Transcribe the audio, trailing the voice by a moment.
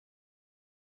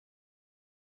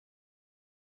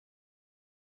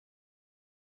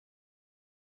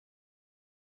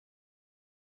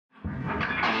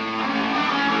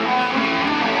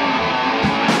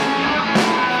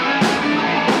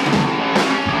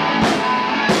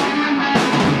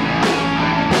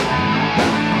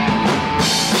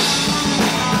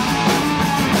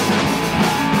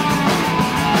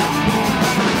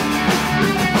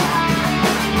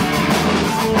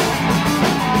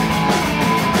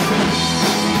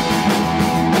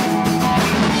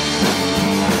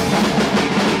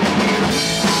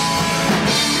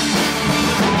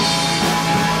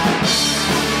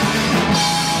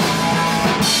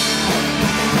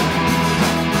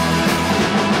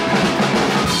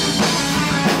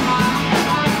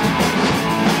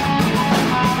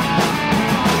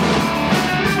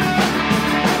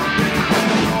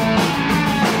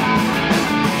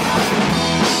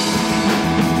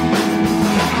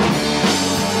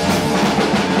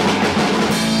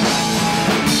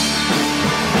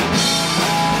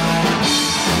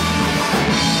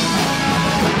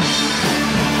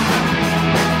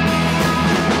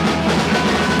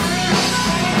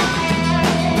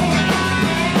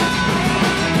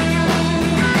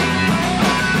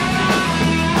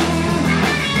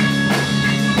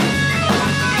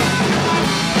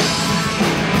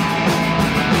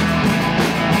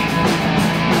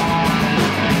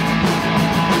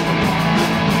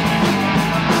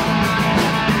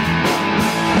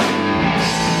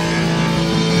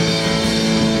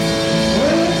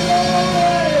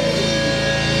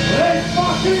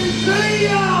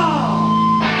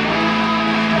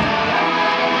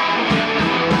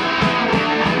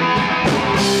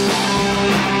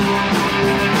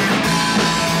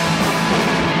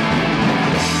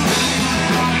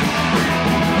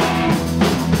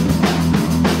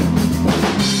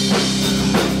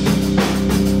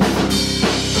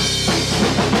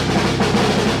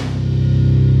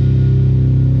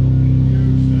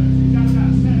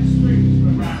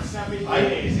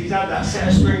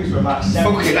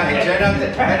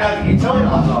don't get told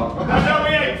that long. I know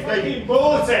we ain't fucking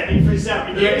bought any for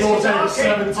 7 years. He ain't bought any for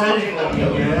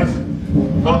 17 years.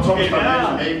 Not Tom's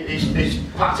he's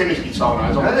packed in his guitar now,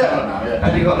 he's on the piano now, yeah.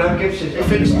 And he got no gifts. He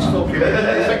fixed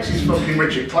his fucking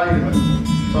Richard playing with it.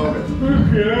 Told him.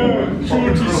 Yeah,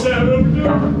 47.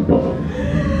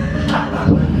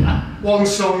 One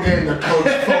song in, the cunt's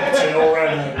fucked it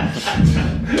already.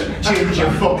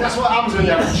 Ginger fuck. That's what happens when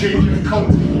you have a ginger cunt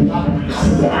in your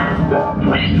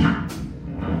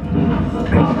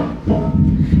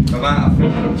I'm out of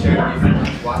fucking tune.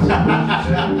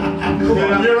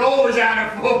 You're always out of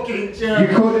fucking tune. You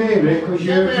could hear it because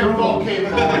you're fucking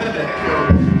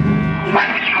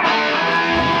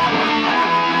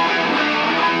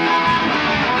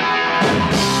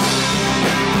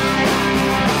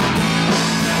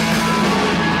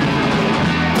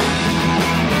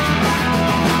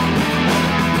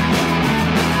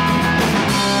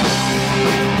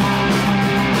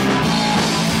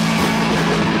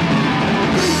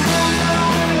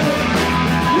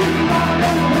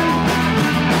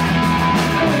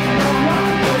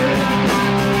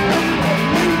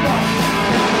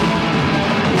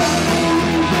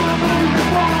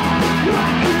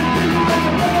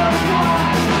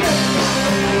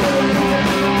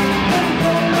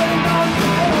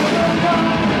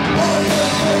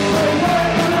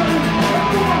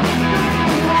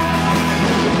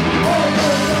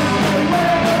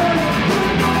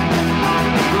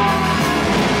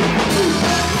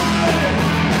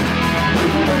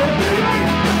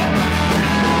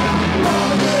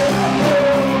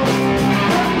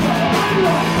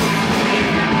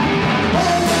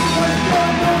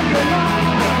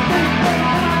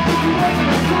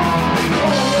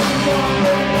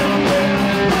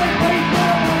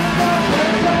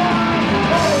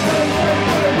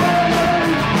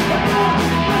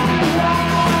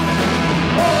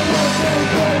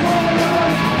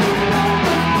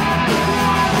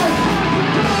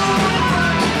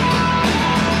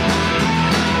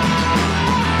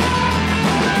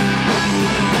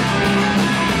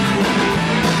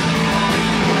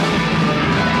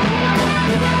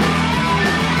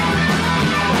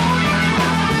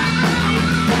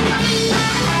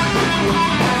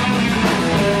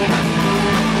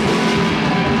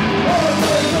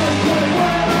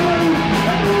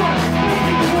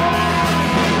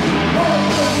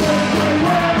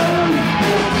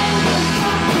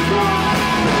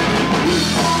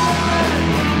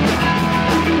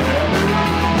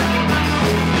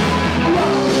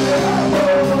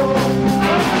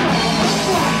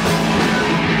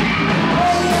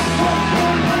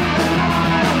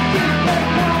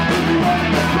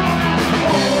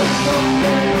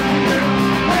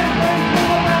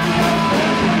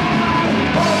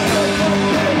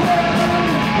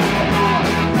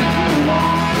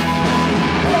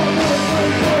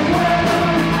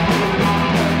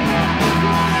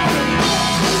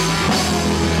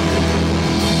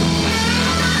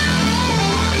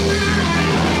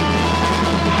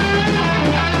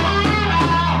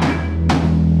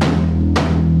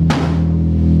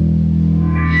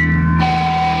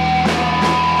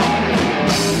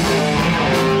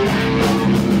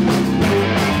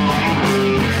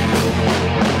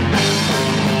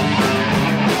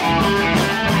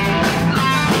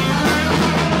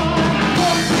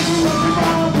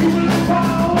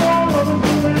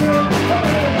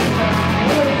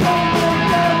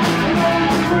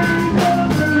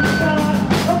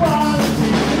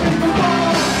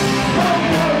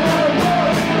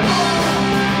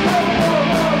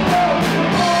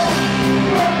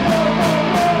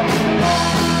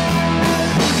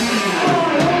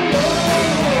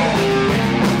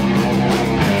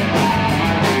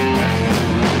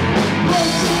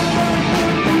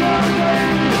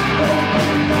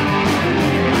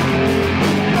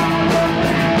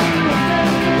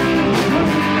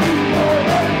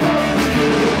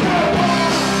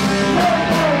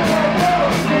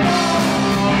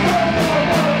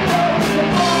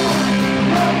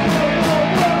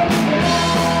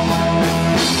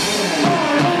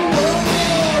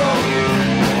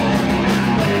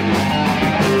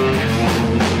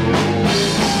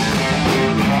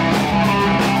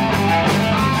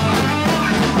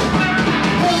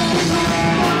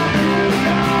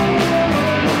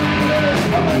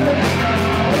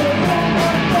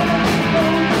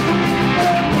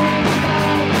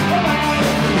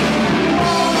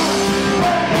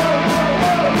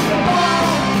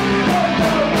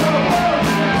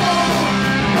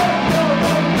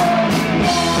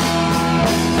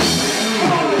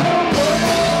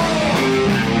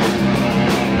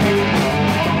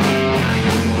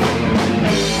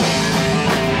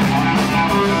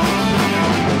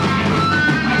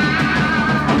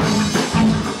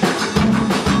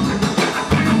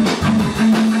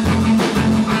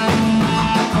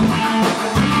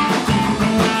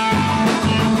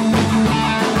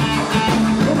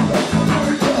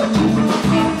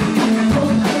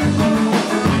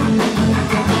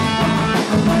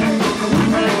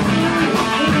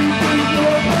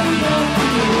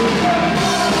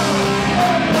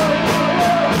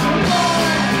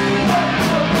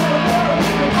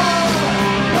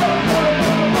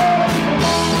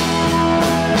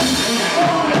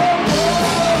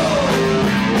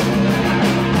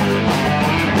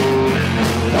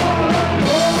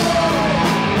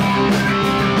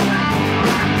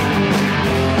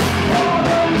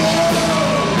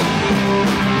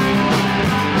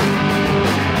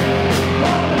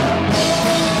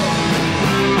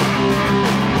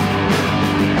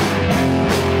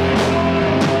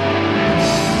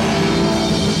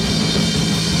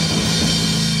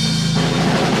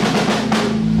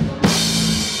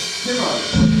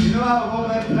out of all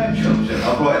them electrons that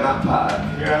I brought in that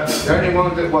pack. Yeah. The only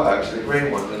one that works are the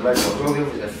green ones and the red ones. All the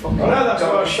others are fucking. I know, that's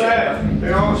what I said.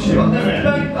 They're all shit. I've isn't it?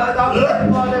 got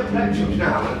them electrons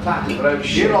now and the pack is a load of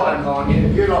shit. You like them, aren't you?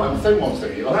 You like them thin ones,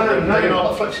 don't you? Like No, them, no. you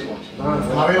like the flexi ones? No, I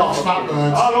mean, like fat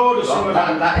birds. I'll order some of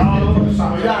that. That is I'll order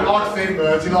some He of don't that. like thin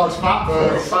birds, he likes fat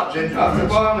birds. Fat ginger. I could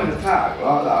buy them in a pack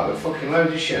like that with fucking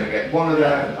loads of shit and I get one of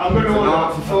them I'm going to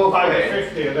order for £4.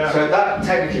 50 of that. So that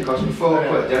technically cost me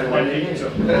 £4, don't Then it? you can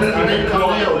talk. And then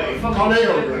Cornel. He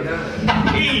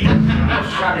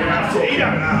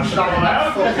don't know. Shagging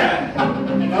that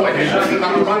fucking... No, he's shagging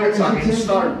that orangutan in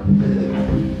stone.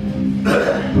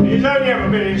 He's only ever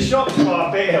been in shops to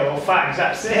buy beer or fags,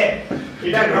 that's it.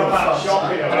 You don't know about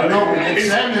shopping or I know, it's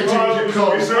them that ginger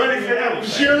cunt. Is there anything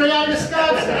else? Surely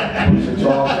understands that.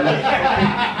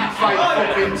 Fake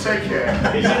fucking ticket.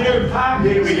 It's a new pack.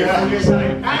 Here we go.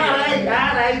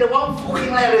 Alright, the one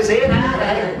fucking letter's in,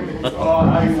 alright. Oh,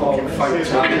 I fucking Fake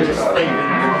ticket.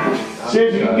 See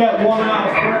if you can get 1 out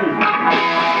of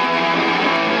 3.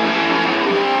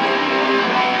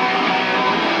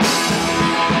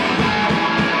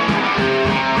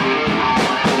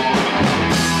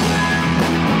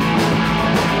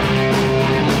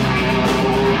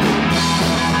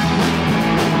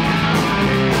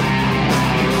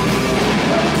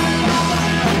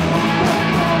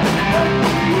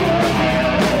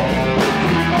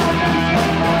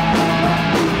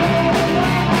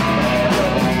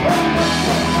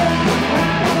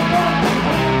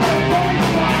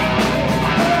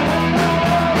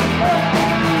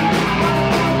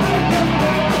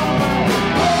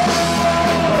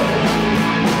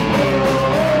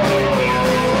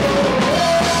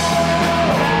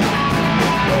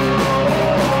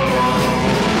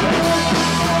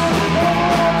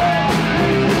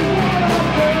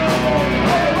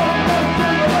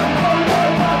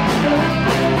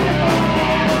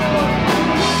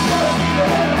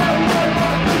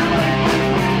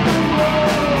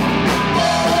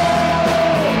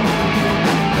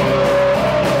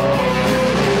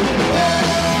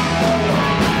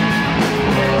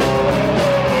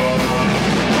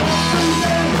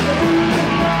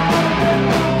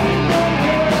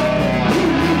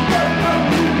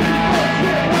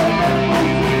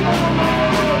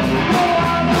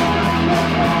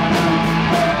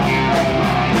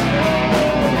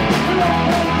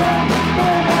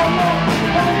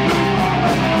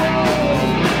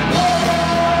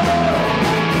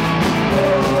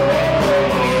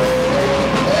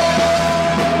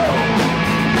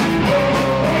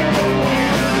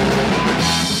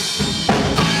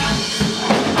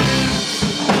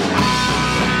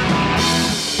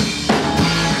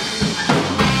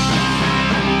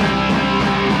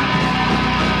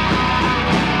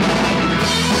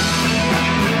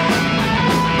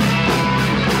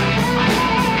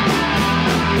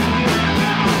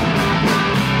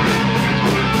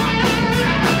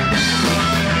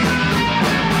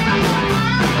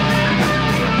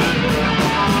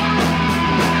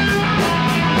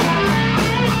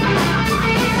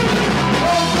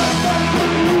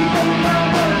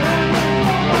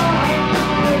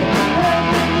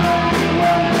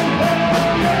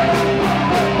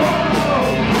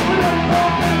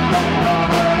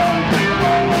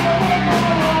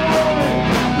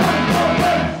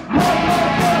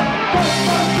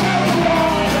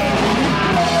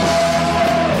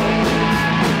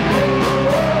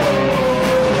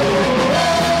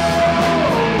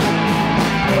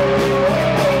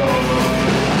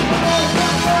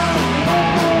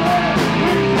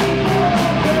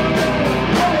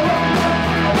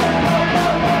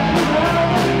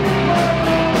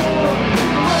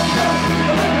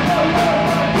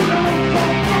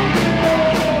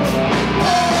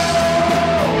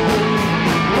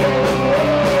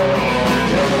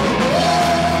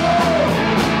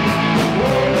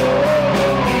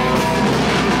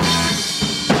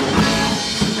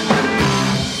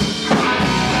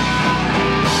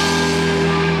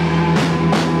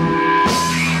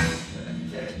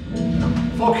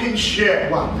 Fucking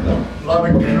shit. Load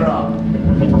of crap.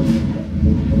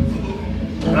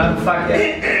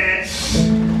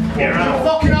 Get around.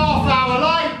 Fucking half hour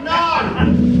late, no!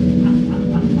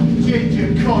 Ginger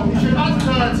cunt, you should have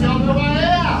had 30 on the way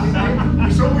here!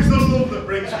 It's always the love that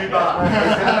brings me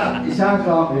back. It sounds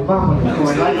like my mum when it's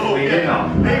coming late for me, didn't I?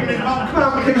 Even if I'm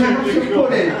Mum, can you have some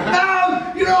pudding? No!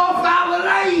 You're half hour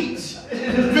late!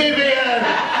 Vivian!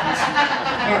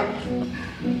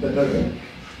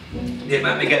 Yeah,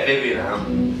 let me get Vivian out.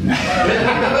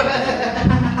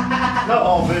 Not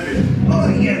all Vivian. Oh,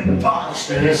 you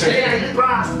bastard! You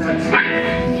bastard!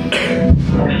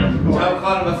 So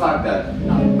kind of a fag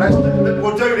then?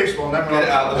 We'll do this one, then we'll get it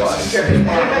out of the way. Let's get this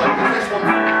one. This one.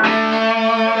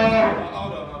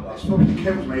 Hold on. This fucking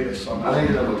kills me, this song. I think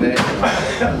another bit.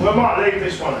 We might leave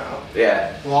this one out.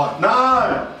 Yeah. What?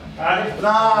 No! Hey?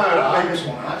 No, leave this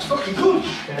one out. It's fucking good.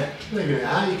 Leave it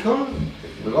out, you can't.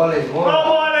 We've got to leave one. I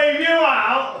might leave you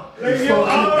out. Leave you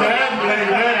out.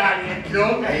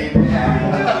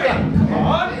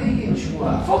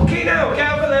 Fucking hell,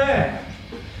 get over there.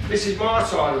 This is my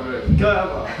side of the room. Go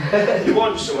over. You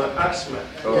want something? Ask me.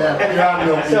 Yeah, put your hand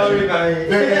up. Sorry, mate.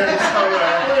 Yeah, sorry.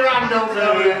 Put your hand up,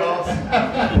 sorry, boss.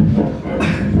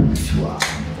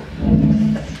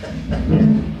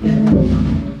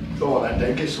 Go on then,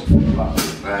 Dave, get some feedback.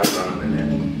 I haven't done a minute.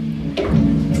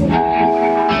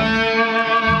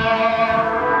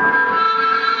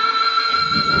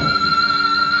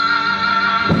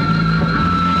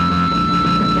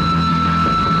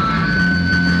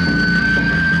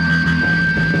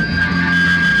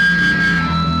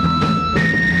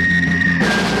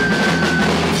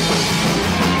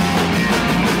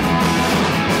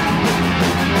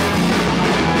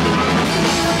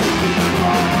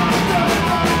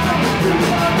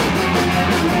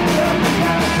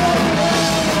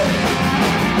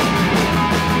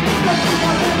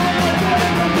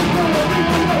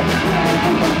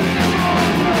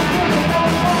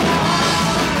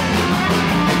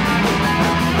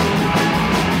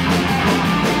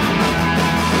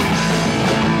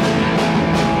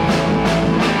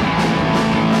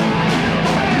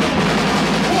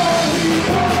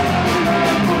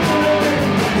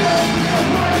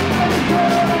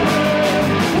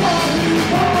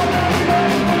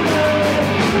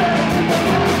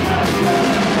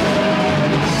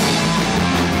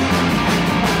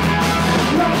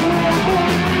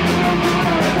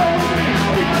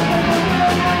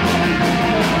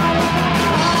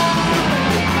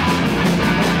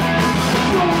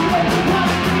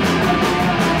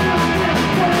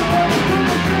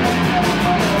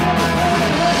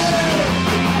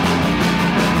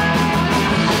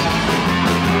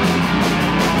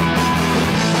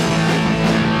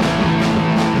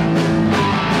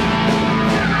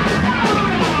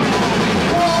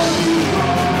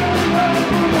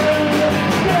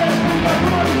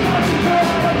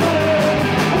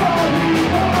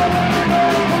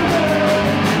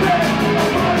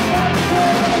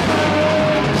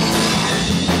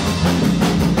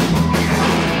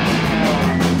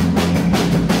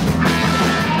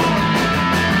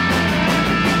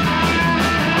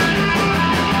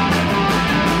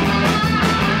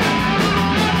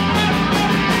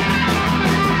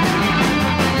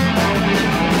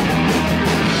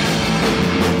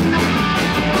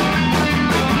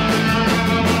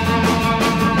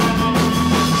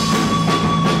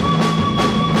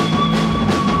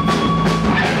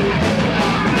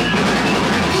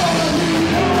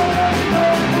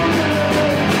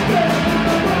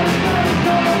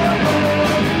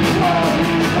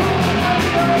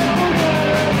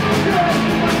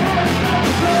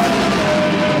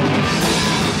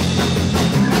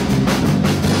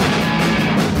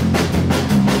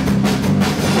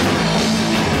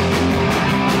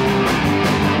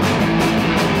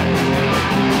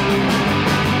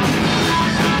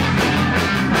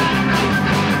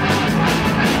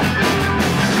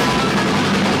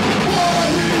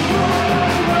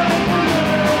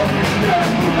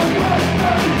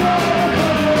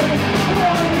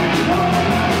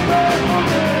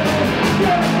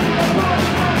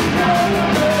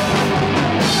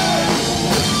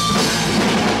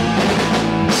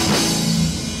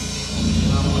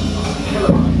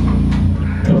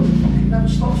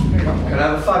 Can I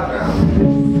have a fag now?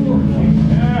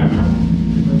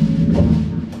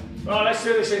 Right, let's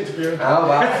do this interview. How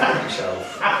about fuck yourself?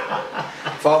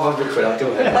 500 quid, I'll do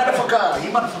it. Motherfucker, you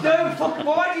motherfucker. No, fuck,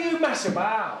 why do you mess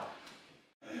about?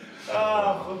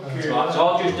 Oh, fuck you. Right, so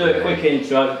I'll just do a quick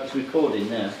intro, it's recording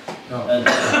now, and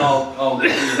I'll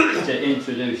get you to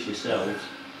introduce yourselves.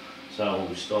 So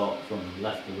we'll start from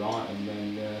left to right and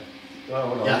then...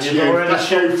 That's you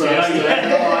first. You've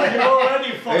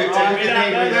already fucked up.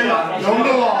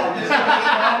 Number one.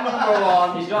 Number one.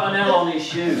 He's got an L on his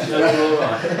shoe, so we're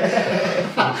alright.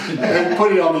 Put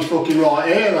it on his fucking right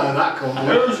ear though, that comes.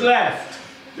 Who's left?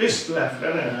 This left,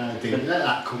 isn't it? Let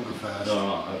that come first.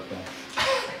 Alright, okay.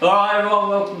 Alright everyone,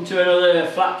 welcome to another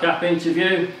Flatcap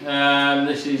interview.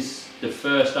 This is the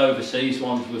first overseas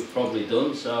ones we've probably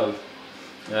done, so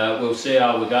we'll see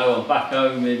how we go. I'm back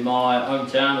home in my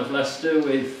hometown of Leicester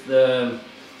with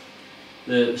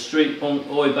the street punk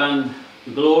oi band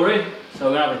the Glory. So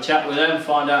we're going to have a chat with them,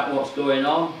 find out what's going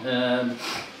on, and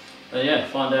yeah,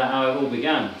 find out how it all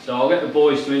began. So I'll get the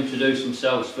boys to introduce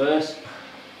themselves first.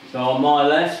 So on my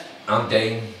left, I'm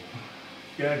Dean.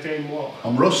 Yeah, Dean what?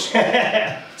 I'm Russ.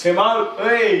 Timo,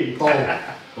 hey!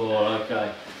 Cool,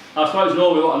 okay. I suppose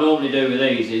normally what I normally do with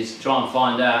these is try and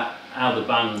find out how the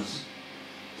band's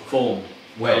formed.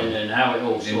 Well, and how it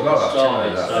all you've sort got of to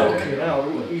started. that. So, Fucking hell,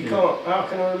 you can't, how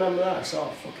can I remember that? It's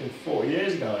like fucking 40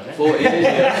 years ago, isn't it? 40 years ago.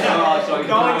 Alright, so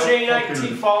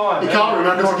 1985. You can't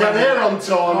remember to get here on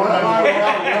time.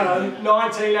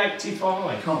 1985.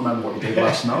 I can't remember what you did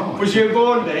last night. Was you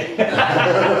born there?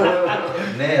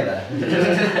 Nearly.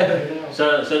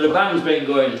 So the band's been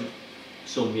going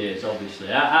some years, obviously.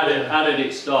 How did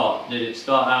it start? Did it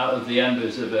start out of the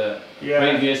embers of a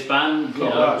previous band? You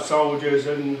know? Like Soldiers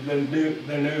and the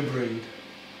New Breed.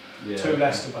 Yeah. 2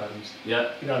 Leicester bands.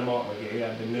 Yeah. You know, Mark McGee, he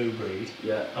had the New Breed.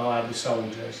 Yeah. I had the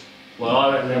Soldiers. Well,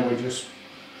 I And reckon. then we just...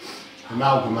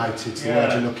 Amalgamated to the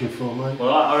word you're looking for, mate.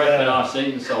 Well, I reckon I've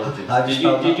seen the Soldiers. Did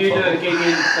you do a gig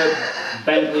in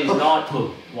Bentley's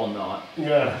nightclub one night?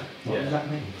 Yeah. What does that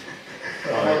mean?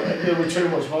 There was too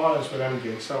much violence with them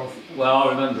gigs, so... Well, I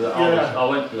remember that. I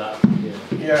went to that. Yeah.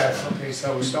 Yeah, fucking,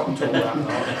 so we stopped all that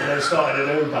night, and then started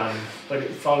a new band, but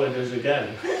it followed us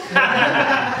again.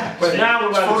 But now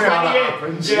we've had a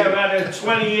 20 year, we had a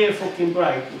 20-year fucking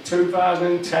break.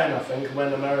 2010, I think,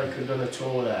 when America done a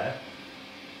tour there,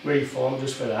 reformed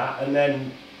just for that, and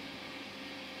then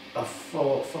I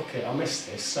thought, fuck it, I missed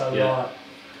this. So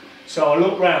so I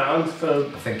looked round for.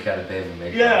 I think he had a bit of a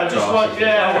midlife Yeah, just like we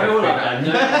all had.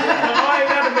 I ain't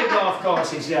had a midlife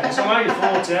crisis yet, so I'm only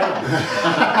 40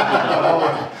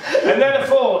 And then I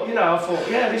thought,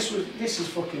 yeah, this is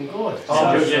fucking good.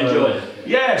 Oh, you enjoyed it?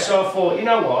 Yeah, so I thought, you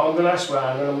know what, I'm going to ask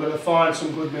around and I'm going to find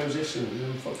some good musicians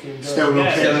and fucking do it. Still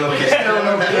looking.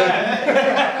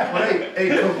 Yeah. Well,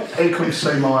 he come to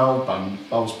see my old band.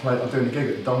 I was doing a gig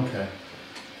at the Donkey.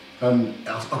 And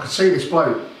I could see this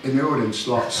bloke in the audience,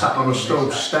 like, sat on a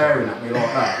stool staring at me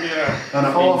like that. Yeah. And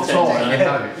at half time,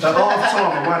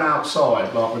 I went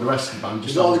outside, like, with the rest of the band.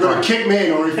 Just He's either going to kick me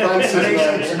in or he fancies and he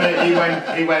said to me,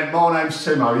 he went, my name's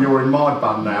Timo, you're in my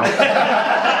band now.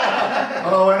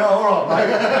 And I went, all right,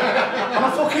 mate. And I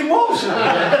fucking was.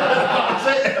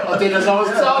 I did as I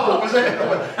was told, was it?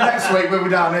 Next week we were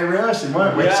down here rehearsing,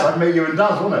 weren't we? Yeah. So me, you and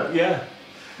Daz, wasn't it? Yeah.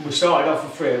 We started off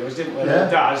with 3 of us, didn't we? Yeah.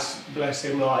 Daz, bless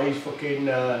him, like, he's fucking,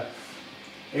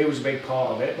 he was a big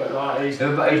part of it, but like, he was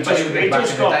back in the day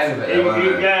with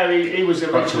it, he was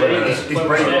originally,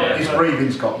 His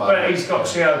breathing's got bad. but he's got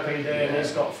COPD and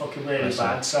he's got fucking really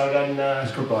bad, so then,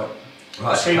 He's good, bloke.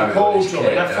 I seen Paul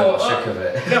drumming, I thought, sick of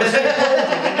it. I seen Paul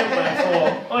drumming, didn't we? I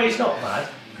thought, oh, he's not bad.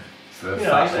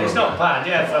 He's not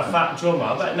bad, for a fat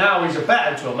drummer, but now he's a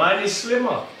better drummer and he's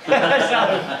slimmer.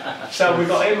 so we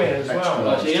got him in as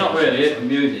well. So you're not really here for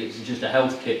music, it's just a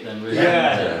health kick then, really.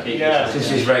 Yeah. This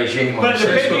is regime on But the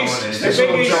biggest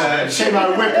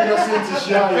Timo whipping us into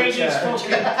show.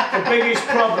 the biggest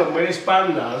problem with this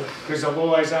band though, because I've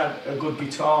always had a good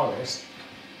guitarist,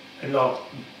 and like,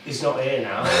 he's not here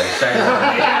now.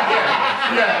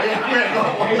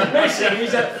 He's missing,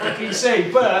 he's at fucking sea,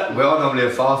 but we all normally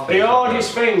have 5 people. the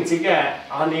hardest thing to get,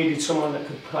 I needed someone that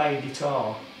could play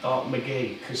guitar, like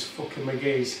McGee, because fucking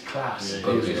McGee's class.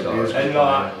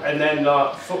 And then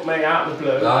fuck me out of the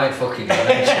blue. I ain't fucking going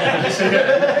to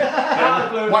Out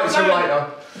of the blue. Wait till later.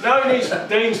 No,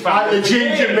 Dean's back. The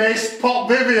ginger mist, Pop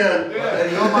Vivian.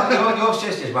 Your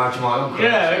sister's married to my uncle.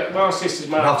 Yeah, my sister's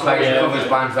married. I've played a covers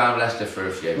band around Leicester for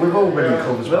a few. We've all been in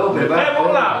covers. We've all been They're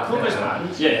all out covers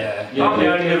bands. Yeah. I'm the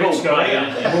only original here.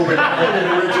 We've all been in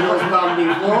the originals band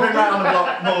before. We've been round the block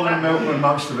more than Milton,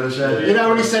 most of us. You know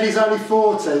when he said he's only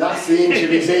 40, that's the inch of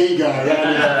his ego.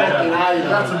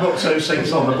 That's about 2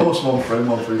 seats on the bus, one for him,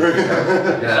 one for you.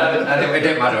 Yeah, and it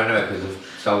didn't matter anyway because I've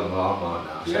sold them all mine now.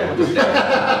 So we'll just do that.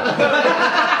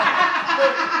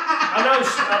 I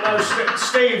know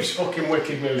Steve's fucking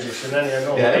wicked musician,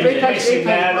 anyhow. Yeah,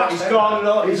 he's gone,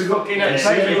 look, he's fucking player.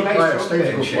 Steve's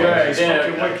a good yeah, he's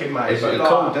fucking wicked, mate. He's a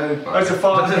cool dude, mate. As a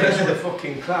father, he's a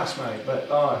fucking class, mate.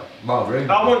 But I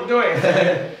wouldn't do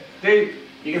it. Dude,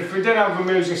 if we didn't have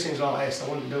musicians like this, I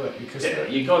wouldn't do it because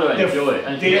you've got to enjoy it.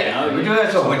 we do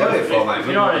it for, mate. If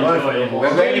you're not enjoying it,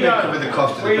 we're really making with the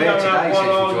cost of the beer today since we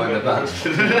joined the band.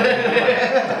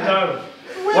 No.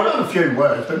 We've done a few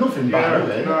words, but nothing bad,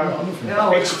 really.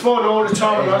 No. It's fun all the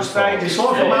time on stage. It's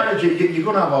like a marriage, you're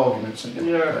going to have arguments.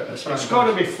 Yeah, it's got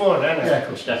to be fun, isn't it? Yeah, of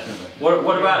course. Definitely.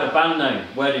 What about the band name?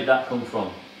 Where did that come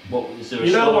from? Is there a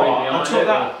you know story what? I behind took it?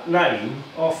 that name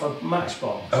off of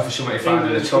Matchbox. Oh, for somebody found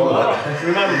in the toilet.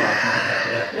 Remember?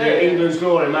 Yeah, England's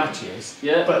Glory matches.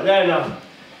 Yeah. But then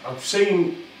I've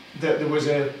seen that there was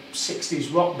a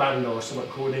 60s rock band or something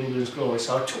called England's Glory,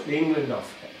 so I took the England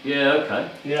off. Yeah,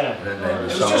 okay. Yeah. It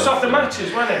was just off the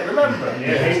matches, wasn't it? Remember?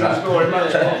 Yeah, England's Glory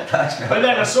matches. But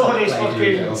then I saw this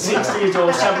fucking 60s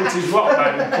or 70s rock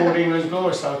band called England's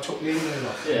Glory, so I took the England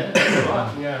off. Yeah,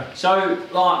 right. Yeah. So,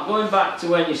 like, going back to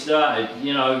when you started,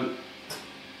 you know,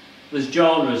 there's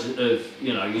genres of,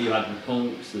 you know, you had the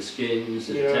punks, the skins,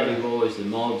 the teddy boys, the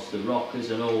mods, the rockers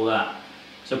and all that.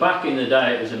 So back in the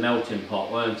day it was a melting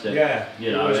pot, weren't it? Yeah.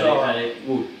 You know, and it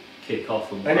would kick off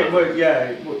and it would, yeah.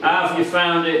 It would, how have you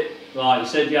found it? Like you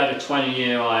said, you had a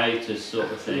 20-year hiatus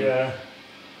sort of thing. Yeah.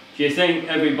 Do you think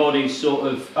everybody's sort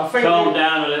of calmed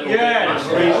down a little bit?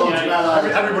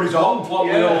 Everybody's old. What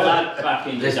we all had back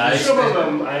in the day. Some of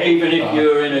them, even if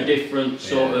you're in a different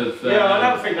sort of I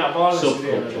don't think that violence is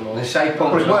there anymore. They say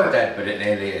punk's not dead, but it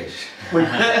nearly is. That's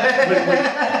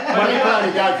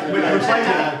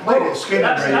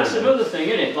another thing,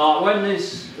 isn't it? Like when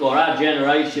our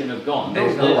generation have gone,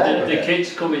 the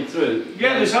kids coming through.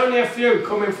 Yeah, there's only a few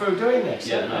coming through doing this.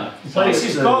 Yeah, no. This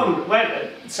is gone.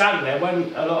 Sadly,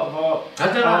 when a lot of our... I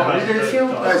don't know, there's a few.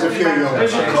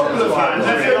 There's a couple of bands.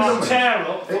 There's tear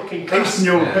up, fucking Eastern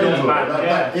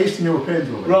Europeans. Eastern Europeans.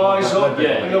 Rise Up,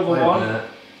 another one.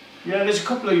 Yeah, there's a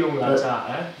couple of young lads out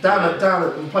there. Down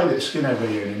at we played at Skinhead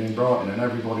Union in Brighton, and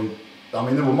everybody, I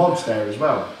mean, there were mods there as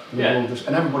well.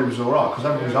 And everybody was all right because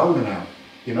everybody's older now.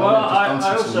 You know. Well, I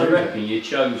also reckon you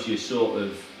chose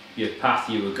your path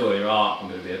you were going. Right, I'm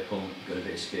going to be a punk, I'm going to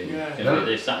be a skin, going to be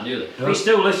this, that, and the other. You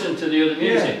still listened to the other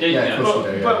music, didn't you?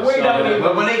 But we don't even.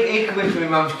 Well, he came into my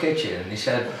mum's kitchen and he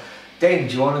said, Dean,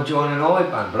 do you want to join an oi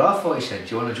band? But I thought he said,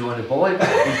 do you want to join a boy band? So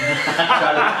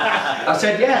I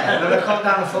said, yeah. And then I come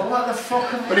down and thought, what the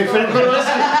fuck am I doing? If you're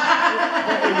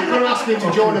going to ask him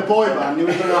to join a boy band, you're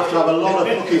going to have a lot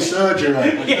of fucking surgery.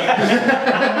 Mark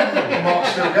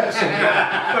still gets it.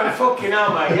 But fucking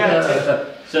hell, mate,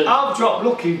 So I've dropped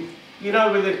lucky, you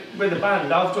know, with the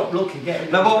band, I've dropped lucky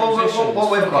getting. No, what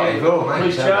we've got is all,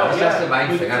 mate. That's the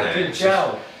main thing, isn't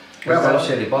it? We have a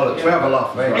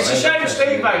laugh. It's a shame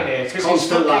Steve ain't here because he's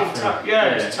still laughing.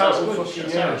 It's total fucking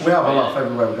We have a laugh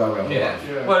everywhere we go.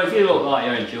 Well, if you look like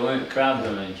you're enjoying it, the crowd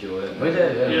will enjoy it. We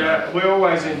do, yeah. We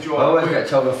always enjoy it. I always get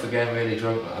told off for getting really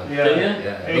drunk. Do you?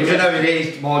 Yeah. Even though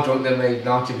he's more drunk than me, 90% of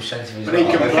his But he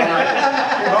can play.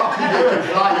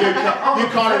 You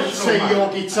can't even see your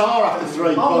guitar after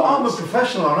 3 I'm a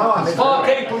professional, I know. If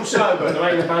I keep them sober, there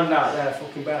ain't a band out there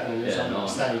fucking better than this on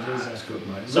stage, is That's good,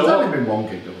 mate. So there's only been one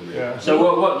gig, yeah. So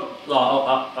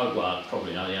I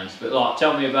probably know the answer, but like,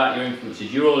 tell me about your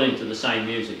influences. You're all into the same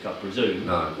music, I presume.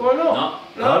 No. Why not?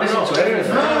 No, I listen to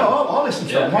everything. I listen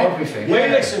to everything. We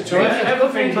listen to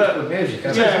everything but music.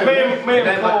 Me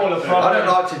and Paul are probably. I don't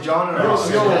like to genre.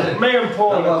 Me and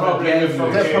Paul are probably. They're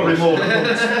probably more than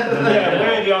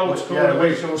we're the old school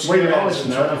original. I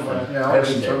listen to everything. Yeah, I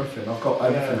listen to everything. I've got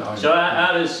everything at home. So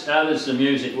how does the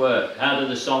music work? How do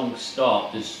the songs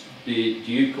start? Do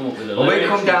you come up with the lyrics? We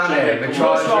come down here and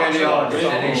try really hard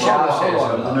and he shouts it.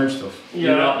 The new stuff.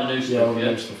 You write the new stuff, all the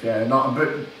new stuff,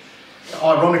 But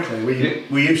ironically,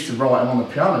 we used to write them on the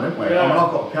piano, didn't we? Yeah. I mean,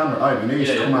 I've got a piano at home, and he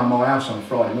used to come around my house on a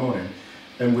Friday morning,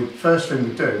 and first thing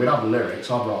we'd do, we'd have the lyrics,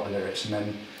 I'd write the lyrics, and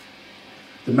then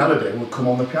the melody would come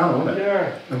on the piano, wouldn't it?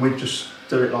 Yeah. And we'd just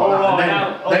do it like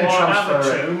that, and then transfer it.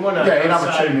 Yeah, he'd have a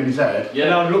tune in his head. Yeah.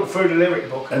 And I'd look through the lyric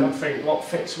book and I'd think, what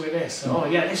fits with this? Oh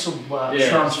yeah, this will work. Yeah.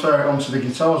 Transfer it onto the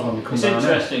guitars when we come down. It's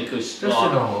interesting because just a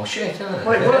normal shit, isn't it?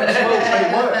 Well, it works.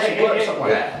 It works that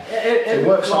way. It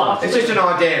works that way. It's just an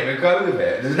idea. We go with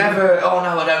it. There's never, oh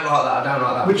no, I don't like that. I don't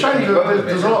like that. We change it.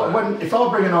 There's a lot. If I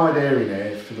bring an idea in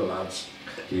here for the lads,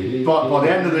 by the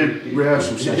end of the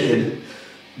rehearsal session.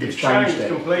 It's changed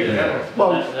completely.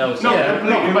 Well, not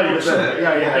completely.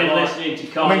 Been listening to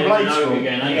Carly over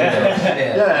again,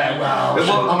 yeah,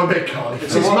 well, I'm a bit Carly.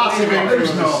 It's massive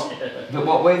influence. But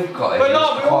what we've got is but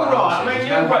not all right. I mean,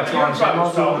 you've got songs. I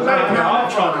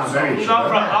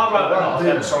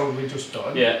wrote the song we just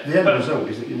done. Yeah. The end result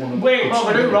is that you want to. We ain't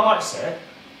bothered who writes it.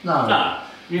 No.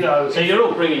 You know, so you're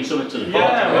all bringing something to the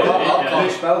party. I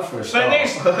can't spell for a start.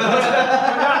 But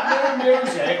that new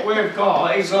music we've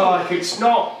got is like, it's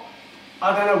not,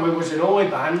 I don't know, we was an oi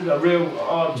band, a real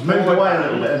it's moved away a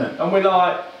little bit, isn't it? And we're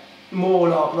like, more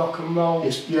like rock and roll.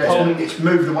 It's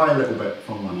moved away a little bit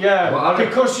from that. Yeah,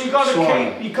 because you got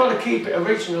to keep it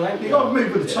original, ain't you? You got to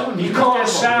move with the time. You can't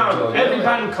sound, every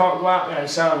band can't go out there and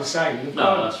sound the same.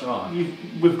 That's right.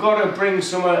 We've got to bring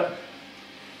some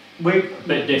the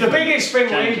biggest thing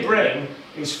we bring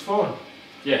is fun.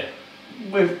 Yeah.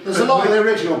 There's a lot of the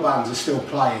original bands are still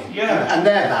playing. Yeah. And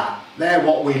they're that. they're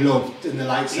what we loved in the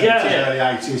late 70s, early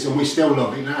 80s, and we still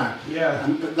love it now. Yeah.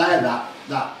 But they're that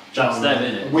That's genre.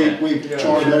 them, innit? We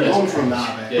try to move on from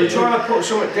that a bit. We're trying to put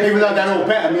something different. Even though they're all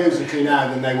better musically now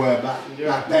than they were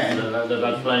back then. They've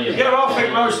had plenty of. Yeah, I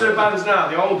think most of the bands now,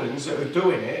 the old ones that are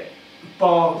doing it,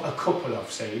 bar a couple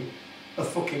I've seen, are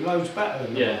fucking loads better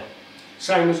than them. Yeah.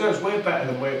 Same as us, we're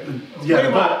better than we're. Yeah,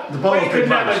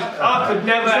 I could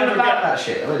never ever about get. that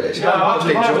shit, was it? No, I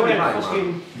could enjoy never it, get mate.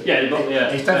 fucking.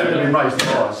 It's definitely been raised the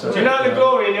bar. So. Do you know the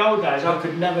glory in the old days? I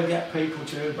could never get people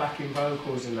to do backing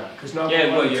vocals and that because no one Yeah,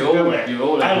 well, wanted to you're do all- it. you're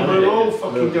all and doing we're it, all yeah.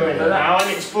 fucking doing it now, and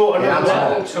it's brought another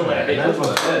level to it. I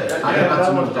think that's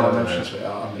another dimension to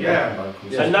it. Yeah.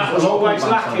 Vocals. And that was A lot of always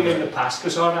punk bands lacking have in it. the past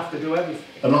because I'd have to do everything.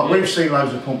 And like, we've seen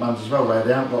loads of punk bands as well where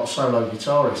they haven't got a solo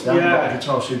guitarist, they haven't got a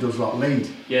guitarist who does like lead.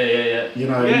 Yeah. You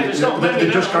know, Yeah, there's not many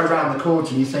they just go now. around the chords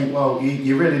and you think, well,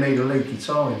 you really need a lead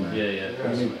guitar in there. Yeah.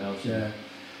 Something else. Yeah.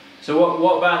 So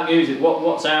what about music?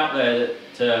 What's out there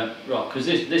that right? Because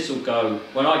this will go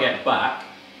when I get back.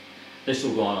 This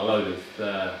will go on a load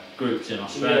of groups in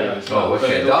Australia as well. Oh, But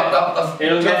wicked. it'll I've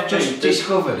get just things-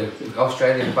 discovered an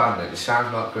Australian band that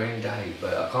sounds like Green Day,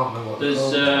 but I can't remember what they're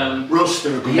There's called.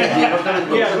 Ruster.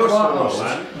 Yeah, Yeah, Russell,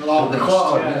 man. the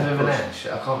quite Yeah. with an edge.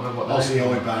 I can't remember what Aussie they're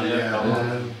Oi called. band,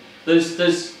 Yeah.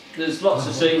 There's lots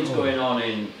of scenes going on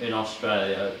in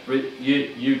Australia.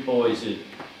 You boys would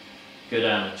go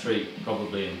down a treat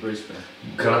probably in Brisbane.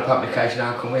 Can I put my case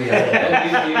now? Can we?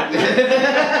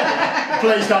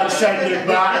 Please don't send it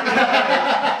back.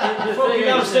 The Fucking thing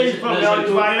hell, is, Steve's probably on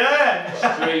his way there.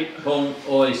 street punk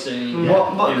oi scene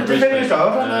What in the Brisbane. thing is though,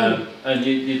 I don't know. And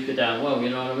you'd go down well, you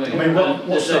know what I mean? I mean, And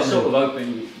what's they that sort mean? of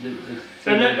open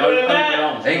And then- open arms, you know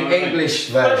what I mean? English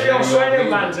But version. the Australian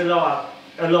bands are like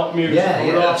a lot musical.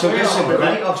 Yeah, like, so we there's are, some but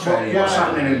great Australian What's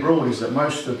bands. happening abroad is that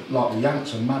most of like the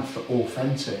Yanks are mad for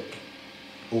authentic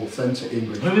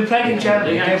English. We played in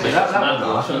Germany, Yeah, didn't we? That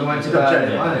yeah, was nice. We went to yeah,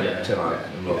 Berlin, yeah, wasn't yeah. it, tonight?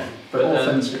 But But,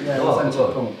 authentic, oh, authentic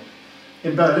oh. punk.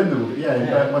 In Berlin,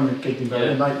 when we gigged in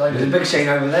Berlin, Yeah. they There's a big scene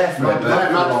over there for Mate, it.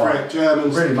 They're mad for it,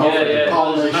 Germans, Really mad. Yeah,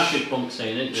 Polish, there's a massive punk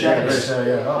scene, isn't there? Czechs,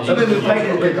 yeah. So we played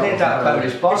in that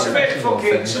Polish bar. It's a bit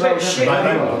fucking, it's a bit shit,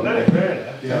 Right, isn't it,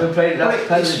 really? Yeah. We played that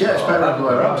Polish Yeah, it's better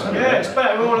everywhere else, isn't it? Yeah, it's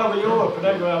better all over Europe and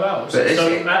everywhere else. But So,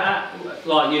 it's,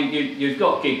 like you've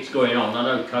got gigs going on. I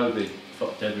know COVID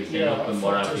fucked everything Yeah, up and it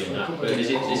what fucked have us you for and a that. couple But of is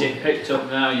years. it picked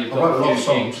up now? You've I wrote a got lot a of few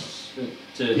songs. gigs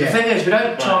to. the thing is, we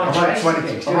don't try and I wrote chase 20,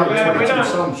 things. I wrote Yeah, we 22 don't.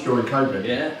 songs during COVID.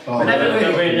 Yeah. Oh, We never yeah. There'll be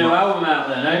a really- new album out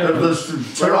there now.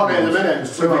 There's We're on it in a minute.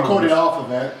 There's We've recorded albums. half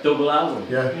of it. Double album.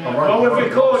 Yeah, Yeah. I Well, we've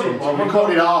recorded We've one.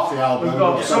 recorded half the album. We've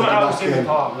got We've some sent it else back in the in.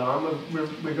 pipeline.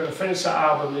 We're going to finish that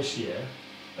album this year,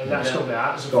 and that's Yeah. going to be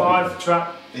out. It's a Got it. 5-track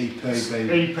EP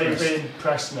EP being being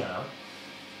pressed now.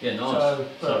 Yeah, nice. So,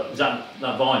 So is that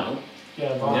vinyl?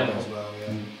 Yeah, Yeah. vinyl. as well,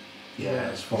 yeah. Yeah,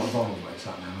 it's fine. Vinyl makes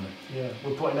that now, isn't it? Yeah,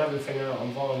 we're putting everything out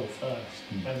on vinyl first.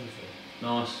 Everything.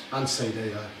 Nice. And CD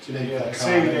though. Do you need Yeah, that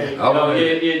CD. Oh, Oh,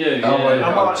 you do. Oh, well, Yeah.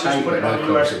 I might just put it on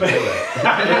USB.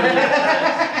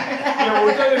 Yeah,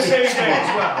 we'll do the CD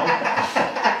as well.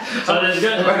 So there's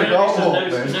going to be some new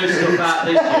stuff out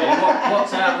this year.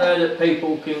 What's out there that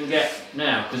people can get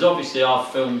now? Because obviously I've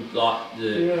filmed like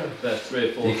the first 3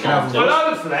 or 4 You can have songs.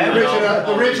 Well, hopefully,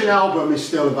 The original album is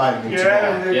still available to yeah, buy.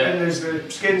 and, Yeah. and there's the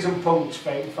Skins and Punks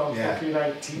thing from Yeah. fucking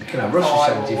 80. You can have Rush for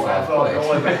 75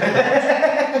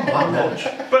 How much?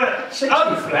 But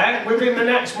hopefully, within the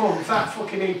next month, that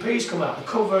fucking EP's come out, the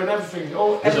cover and everything,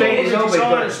 all It's the all design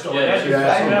been and stuff. yeah, everything,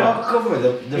 yeah, you know. What cover the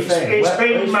It's- thing? it's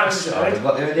been who's mastered. I've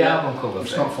got the album cover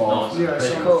It's thing. not far. Nice. Yeah, it's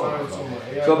It's on cool. the phone somewhere.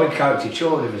 It's got a Yeah, big coat to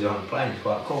Chord if he's on the plane. It's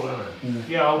quite cool, isn't it?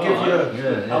 yeah, I'll give you.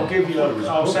 Yeah, I'll yeah. give you. thought it was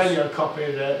I'll books. send you a copy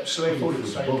of the sleeve thought it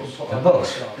was so you can books. put A on book? the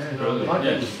shop. You know Brilliant. what I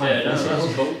mean? Yeah,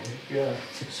 that's cool. Yeah.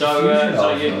 So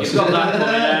you've got that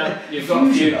coming out. You've got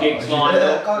a few gigs lined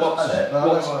up.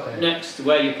 What's What's next?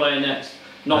 Where you playing next?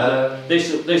 Not that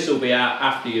this will be out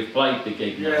after you've played the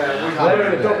gig. now. Yeah, we're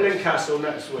at Dublin Castle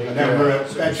next week. And then we're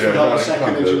at Bedford on the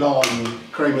 2nd of July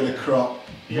and Cream of the Crop.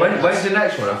 When's the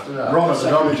next one after that? We're on at the 2nd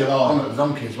of Donkey, July. on at the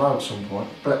Donkey as well at some point.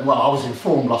 But well, I was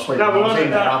informed last week. No, when we're I was on in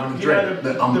there at having a that, drink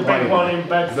that I'm the big playing. one in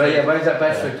Bedford. But yeah, when's that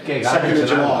Bedford gig? 2nd of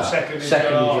July. 2nd of 2nd of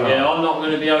July. July. Yeah, I'm not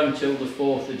going to be home till the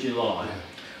 4th of July.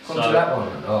 Come to that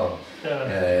one. Oh,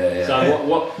 Yeah. yeah. So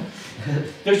what?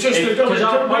 There's just Because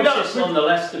I we're post this not, on the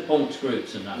Leicester punks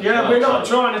groups and that. as yeah, well, we're not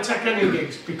so- trying to take any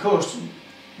gigs because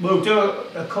we'll do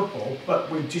a couple,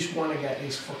 but we just want to get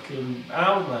this fucking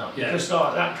album out Yeah. because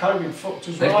like that COVID fucked us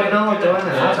It's right. been hard, didn't though,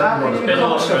 hasn't it? Yeah. How can It's you been record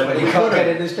hard, stuff when you we can't couldn't.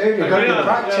 get in the studio? You Yeah, can't yeah,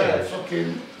 practice.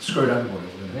 fucking, Screwed everybody.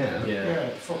 Wasn't it? Yeah. Yeah. yeah,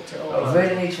 fucked it all I up.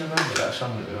 really need to remember that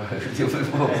song that we wrote the other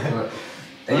before.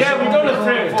 Yeah, we've done a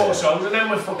 3 or 4 songs and then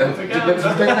we're fucking forgetting. We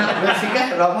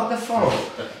forget, like, what the fuck?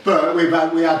 But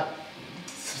we had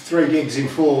 3 gigs in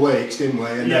 4 weeks, didn't we?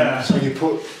 And then, so you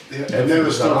put the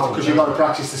newer stuff because you got to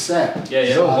practice the set. Yeah,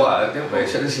 It's all work, didn't we?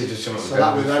 So this is just something. So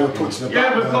that they were put to the back.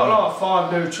 Yeah, we've got like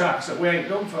 5 new tracks that we ain't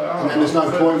done for. And then there's no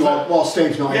point while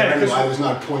Steve's not here anyway. There's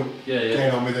no point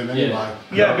getting on with him anyway.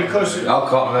 Yeah, because I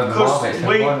can't remember because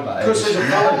there's a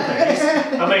 4-piece.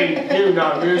 I mean, you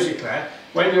know musically.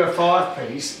 When you're a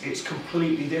 5-piece, it's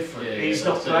completely different. He's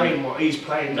not playing what he's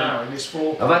playing now in this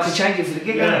 4-piece. I've had to change it for the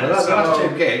gig, haven't I? The last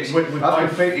 2 gigs, I've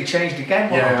completely changed again.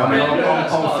 Yeah, I mean, I'm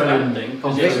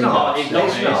filling. It's not.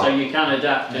 So you can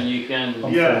adapt and you can.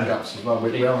 I'm filling gaps as well.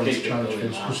 We are on to change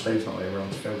things because Steve's not here. We're on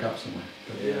to fill gaps,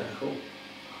 aren't we? Yeah, cool.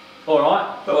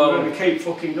 Alright, but we're going to keep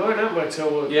fucking going, aren't we?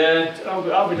 Till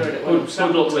I'll be doing it.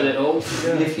 Good luck with it all.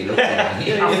 If you look at me.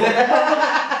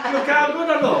 Look how good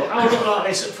I look. I look like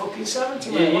this at fucking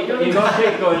 70, mate. You've got to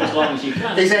keep going as long as you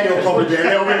can. His head will probably be a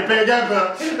little bit bigger,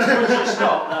 but... Once you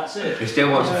stop, that's it. He still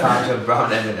wants to find some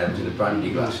brown M&M's with a brandy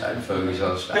glass out before he's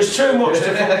on stage. There's too much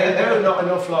to fucking do, not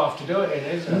enough life to do it in,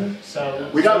 is there? So,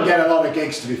 we don't get a lot of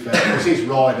gigs, to be fair, because his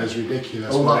rider's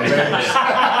ridiculous. All that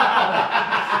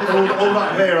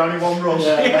here, only one rush.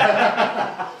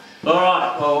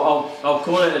 Alright, well I'll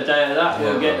call it a day of that.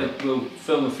 We'll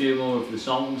film a few more of the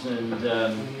songs and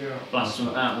blast them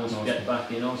out once we get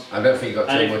back in Oz. I don't think you've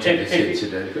got too much editing to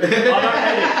do. I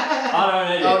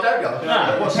don't edit. Oh, don't go.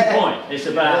 No, what's the point? It's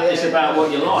about what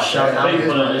you like.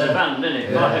 People and as a band, isn't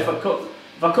it? Like if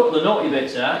I cut the naughty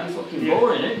bits out, you're fucking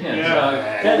boring, isn't you?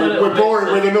 Yeah. So, we're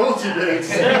boring with the naughty bits.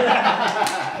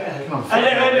 And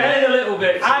a little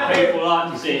bit people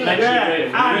like to see it, makes you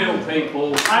real people.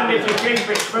 And if you keep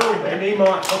it filming, he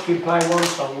might fucking play one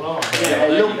song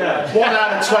live. 1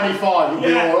 out of 25 will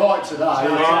be alright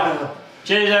today.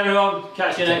 Cheers everyone,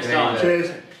 catch you next time.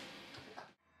 Cheers.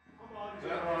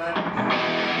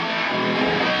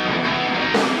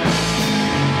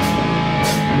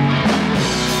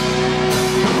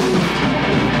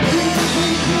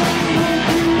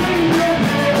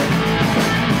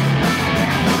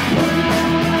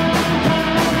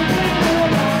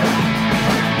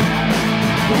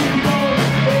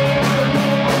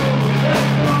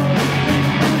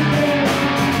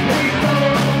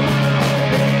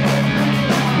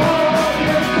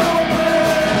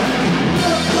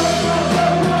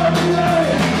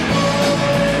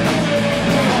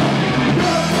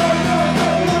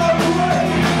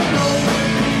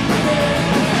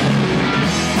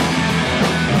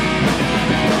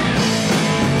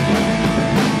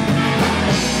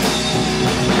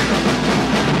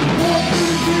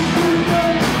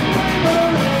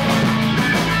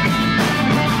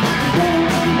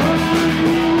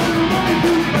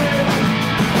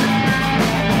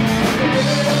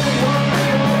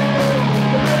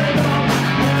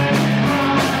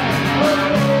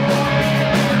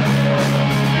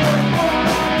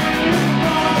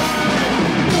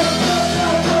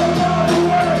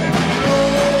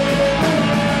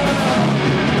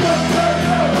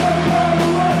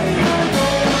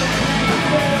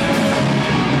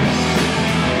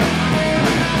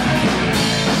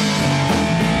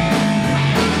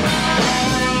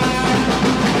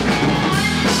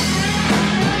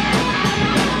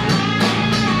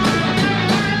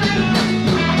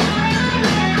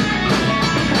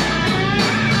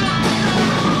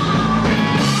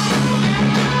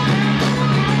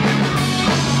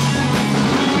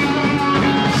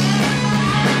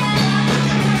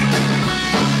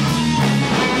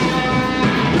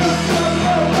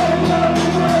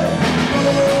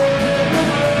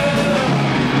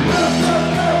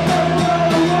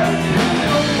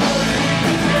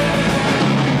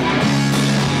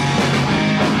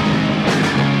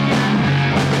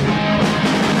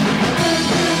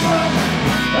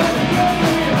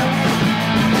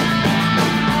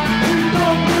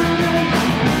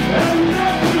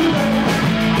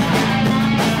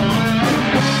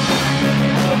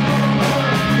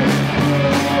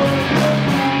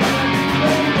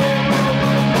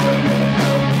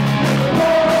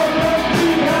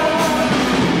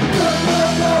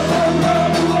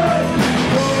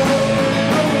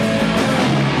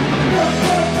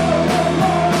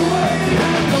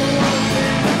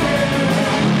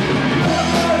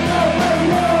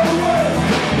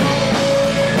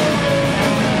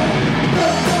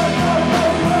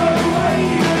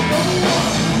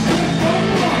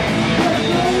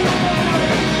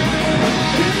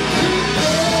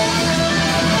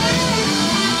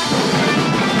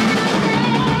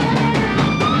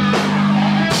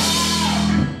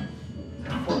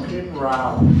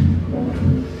 Wow.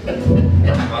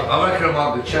 I reckon I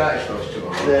might be church for us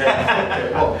tomorrow.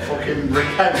 Yeah, what, fucking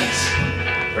repent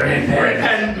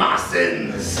my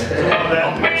sins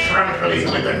on the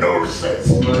trampoline with the nurses.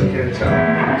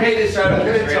 Keep this show up,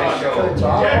 it's really short. Hold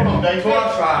on, Dave. Do 8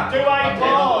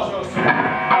 bars or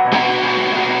something.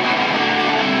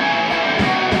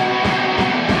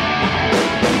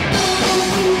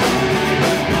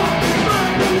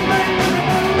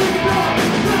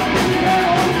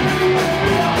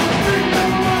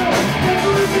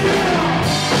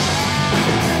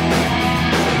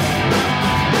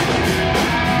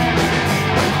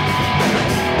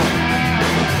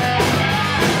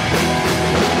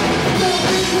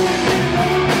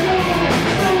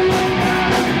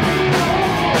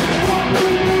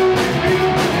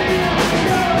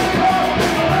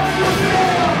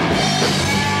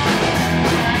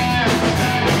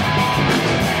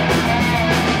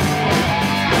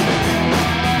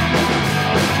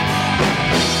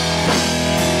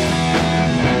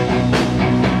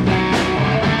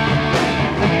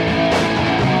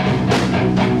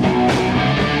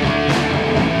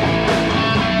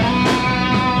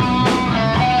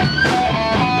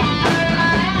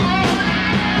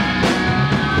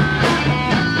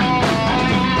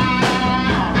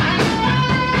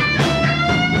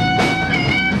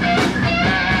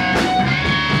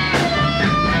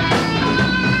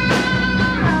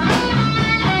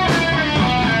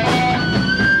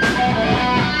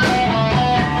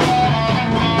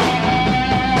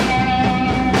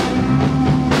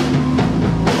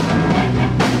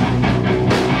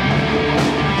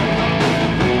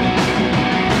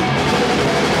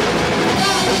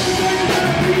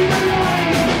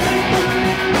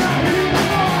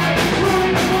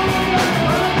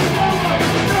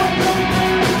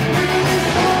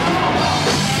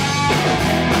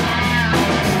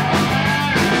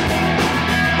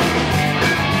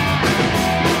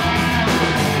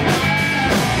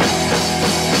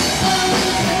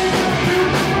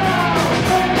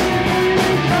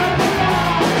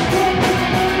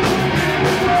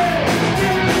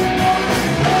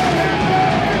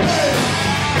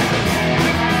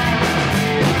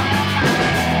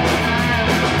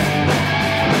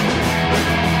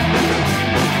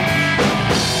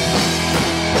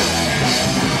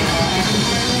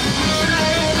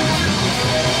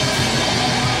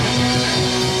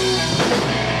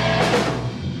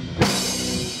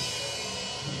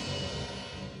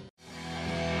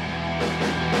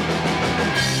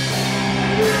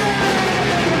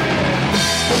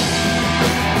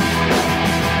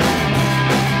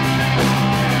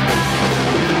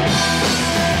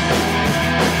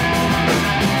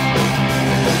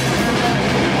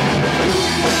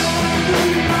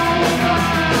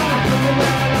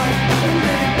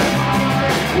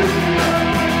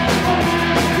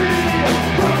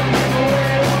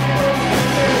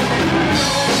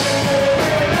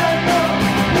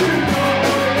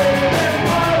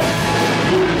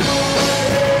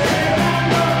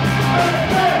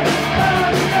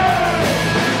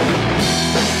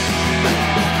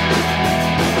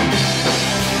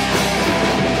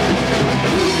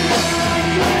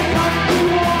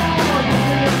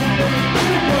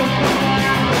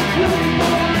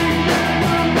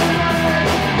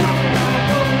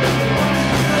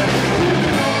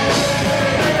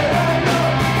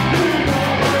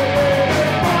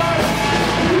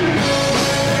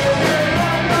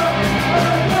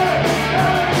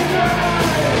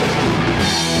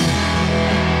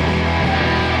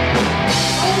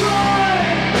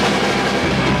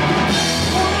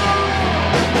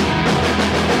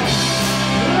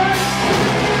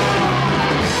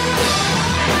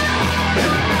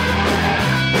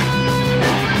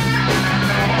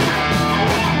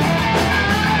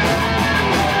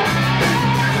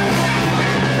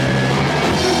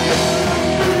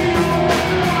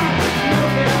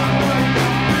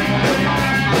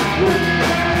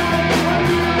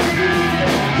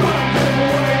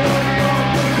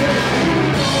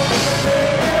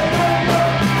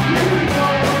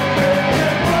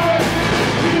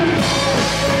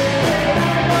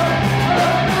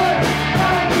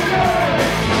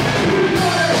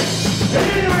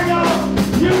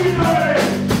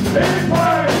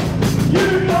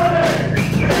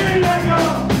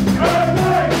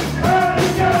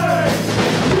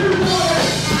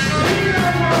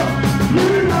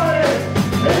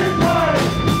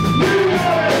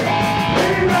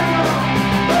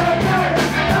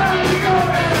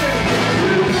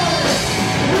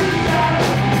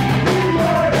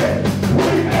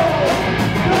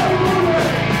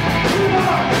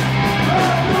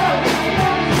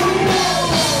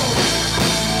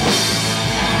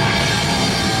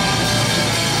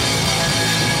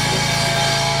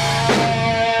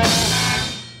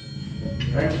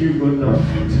 you, good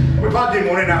night. We've had him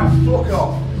money now, fuck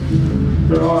off.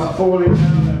 Right, falling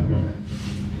down then.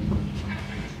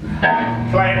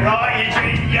 Play it right, you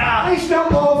ginger! It's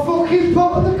not more fucking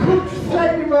part of the country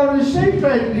taking around the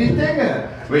seaplane, you digger.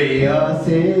 We are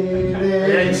sailing.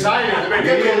 Yeah, silent.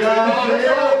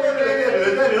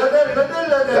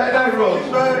 That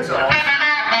runs.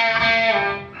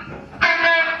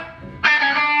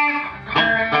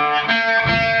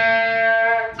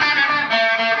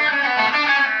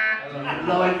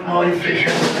 Like my fish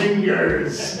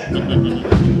fingers.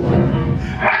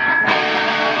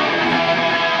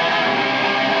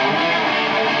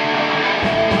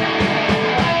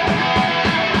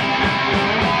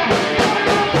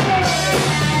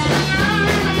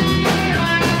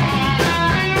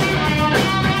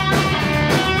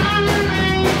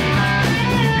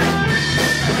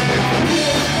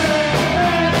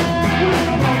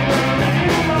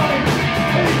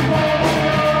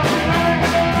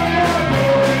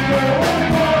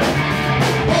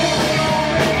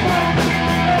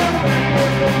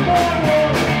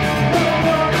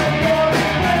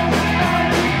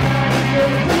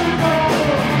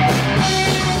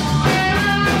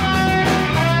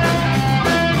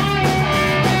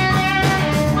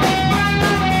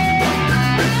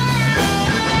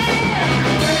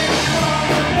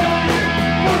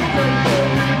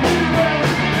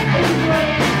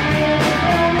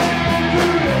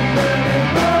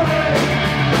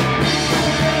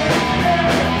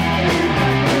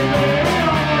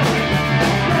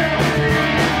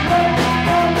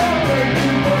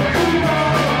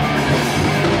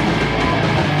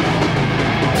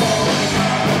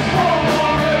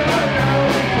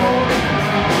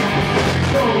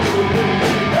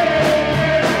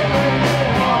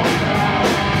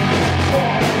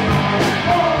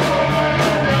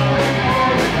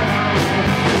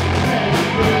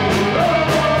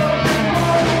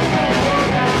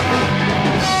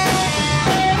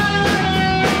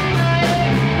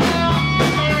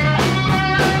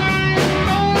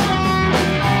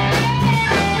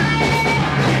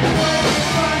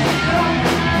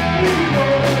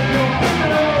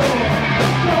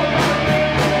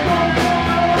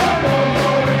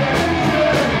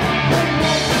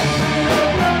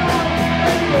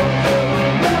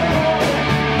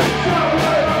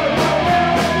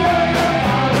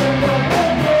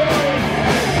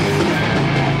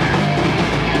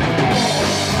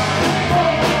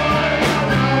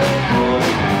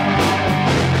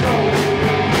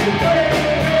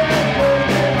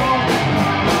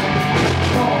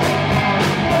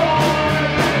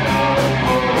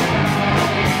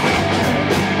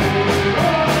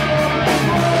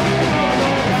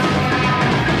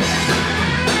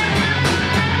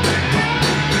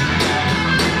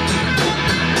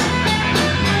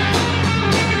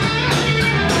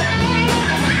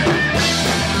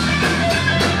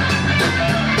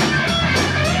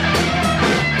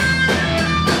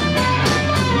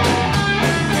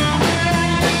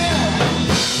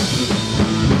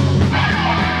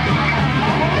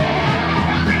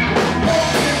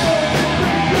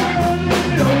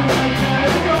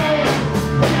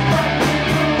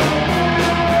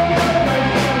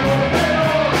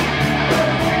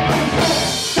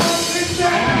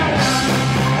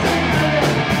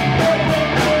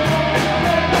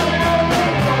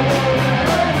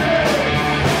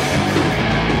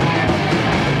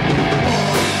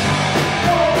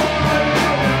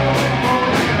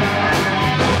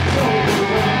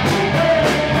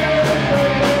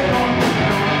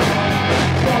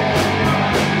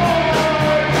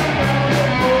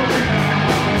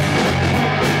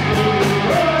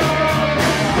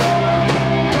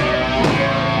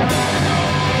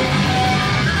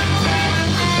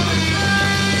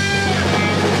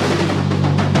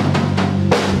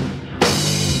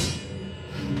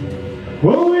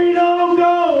 Well, we don't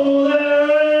go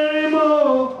there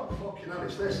anymore.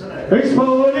 It's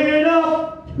pulling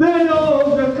up, the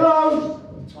doors are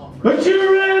closed. But you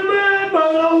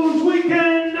remember those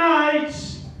weekend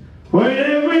nights when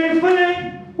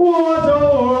everything was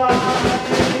alright.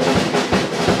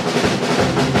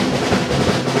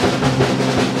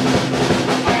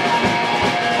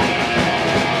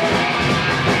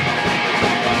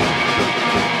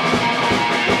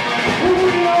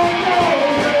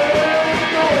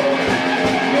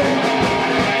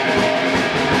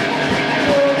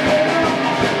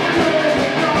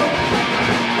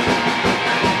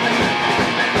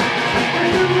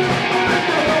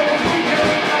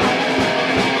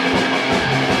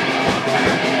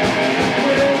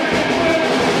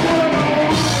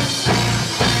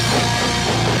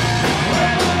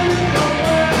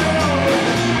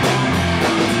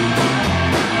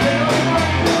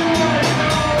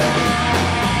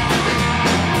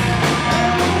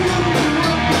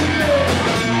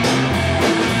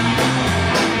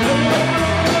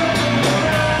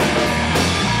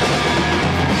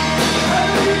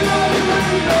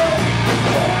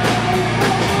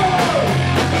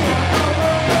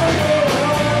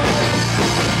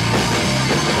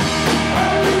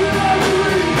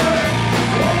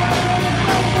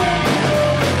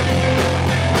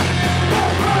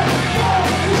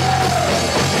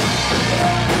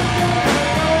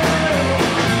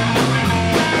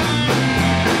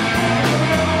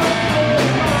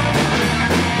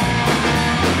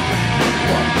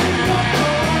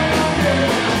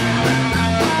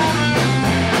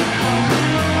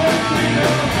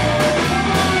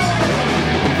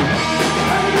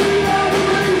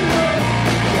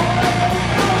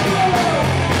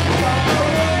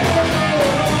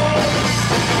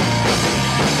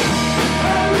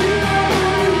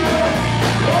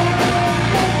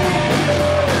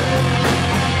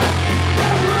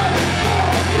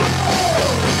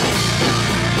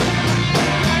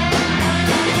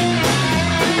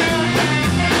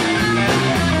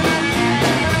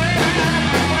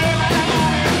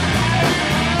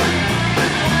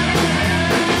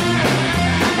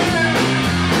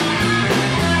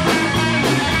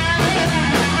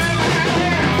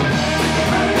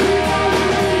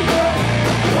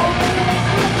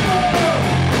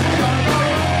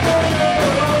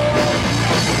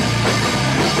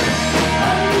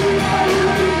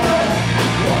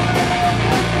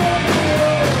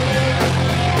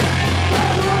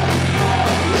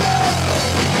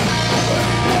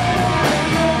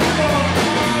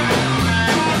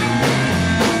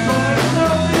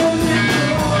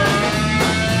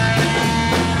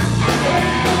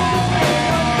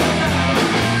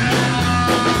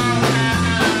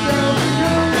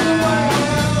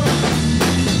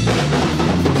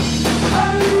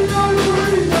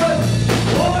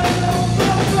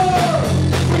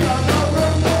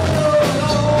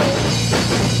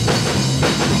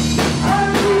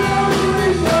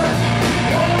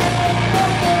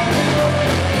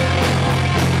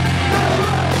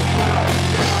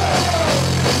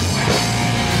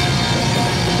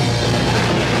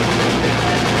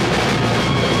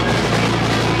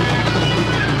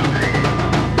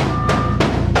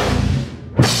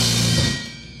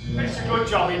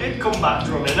 comeback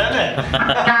drumming, isn't it?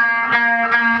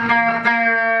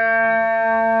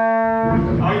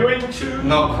 Are you into?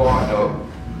 Not quite, no.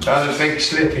 I had a big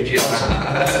slippage in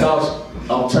that.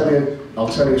 I'll tell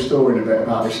you a story in a bit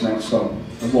about this next song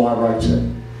and why I wrote it.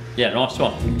 Yeah, nice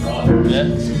one. Yeah.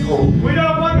 We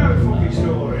don't want no fucking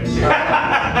stories. I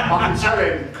can tell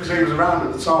him because he was around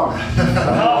at the time.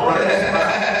 Oh,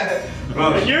 right.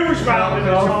 And you was round at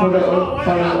the time as well,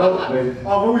 I've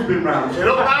always been round. You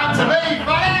look round to me,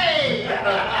 buddy!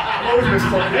 I've always been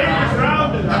fucking he was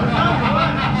round at that.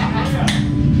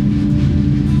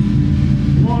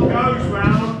 What goes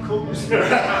round comes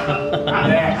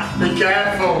round. Be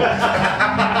careful.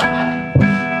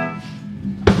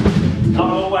 I'm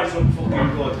always up fucking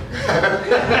good.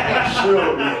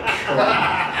 Sure.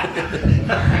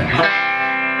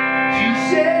 She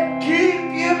said, keep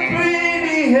your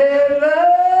pretty hair low.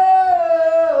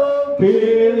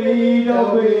 Billy,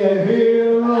 don't be a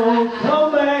hero. Come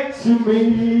back to me.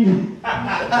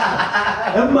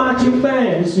 A marching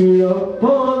band stood up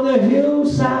on the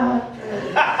hillside.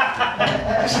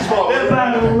 This is what The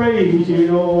battle raging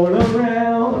all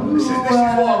around. This is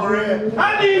what we're here. I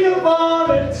need a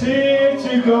volunteer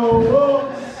to go up.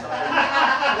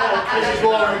 This is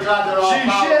why we're glad that our She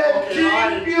said,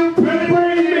 keep your pretty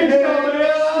hair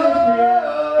low.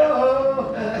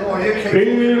 Go on, you keep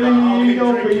Billy,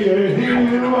 don't be a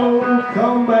hero.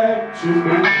 Come back to me.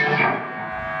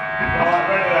 Right,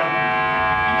 ready then.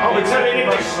 Oh, we're telling him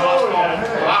this story then.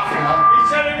 He's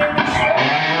telling him this story.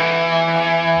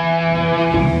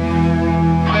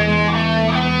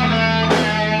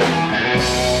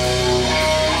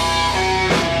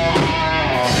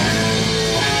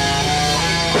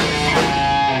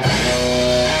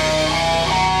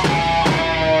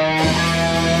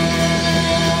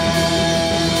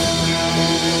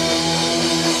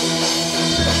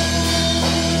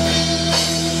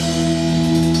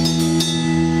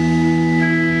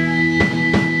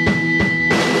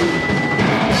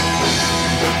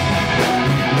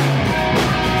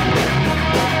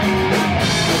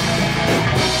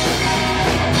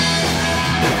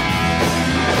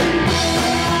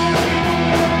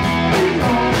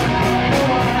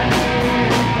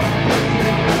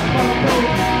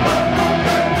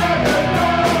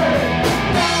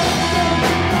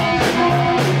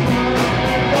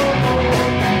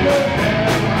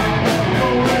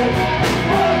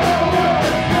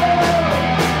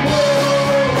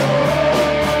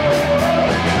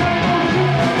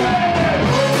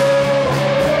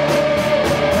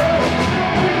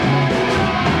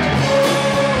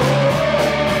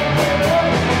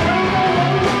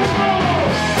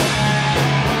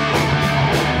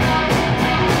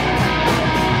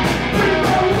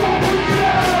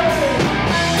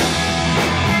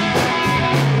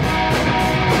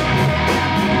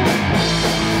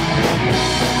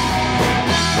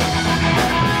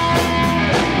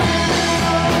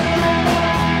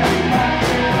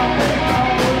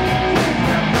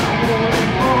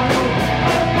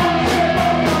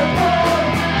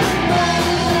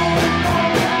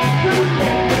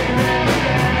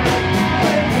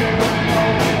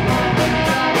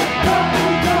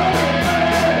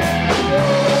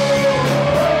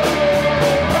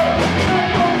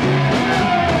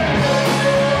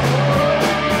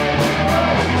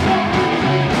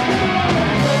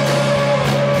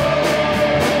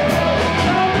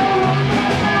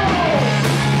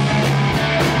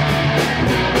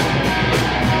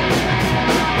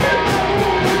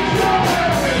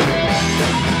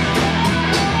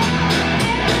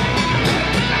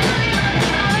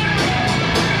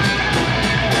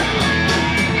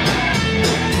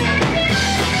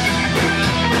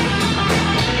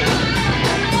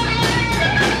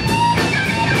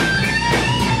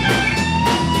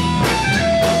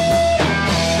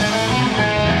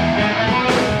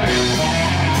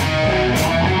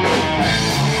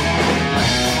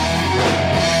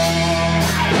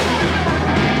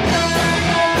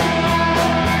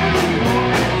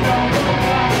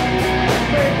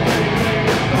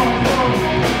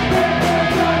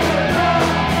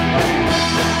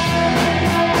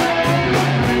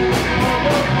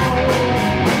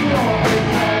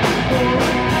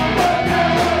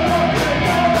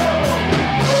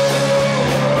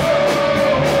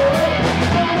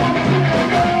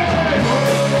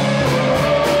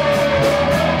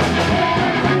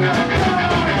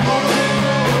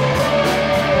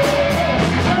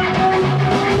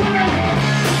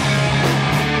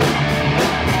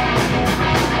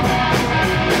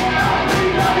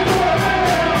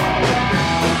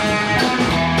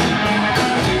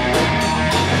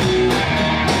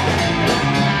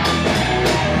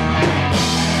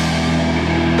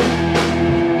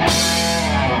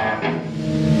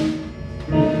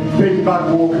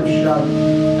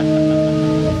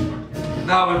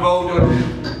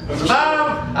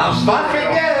 I'm back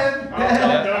again.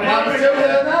 I'm still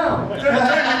here now.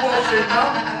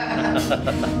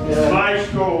 High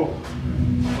school.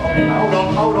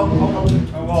 Hold on.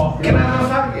 Oh, what? Can I have a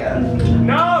fag yet?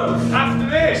 No! After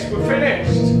this, we're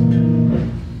finished.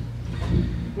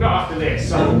 Not after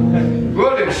this.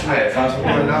 William Smith, that's what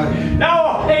we're doing. No,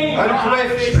 I ain't I'm not after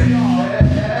Cliff this. Smith.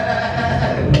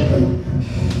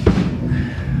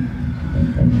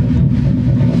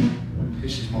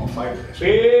 This is my favourite.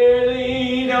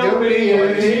 Billy, don't be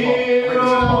a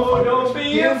hero, don't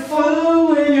be a fool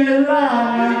when you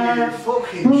lie.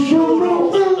 Fucking shut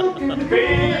up.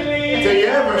 Billy, Do you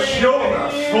ever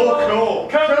shut the fuck up?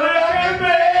 come back and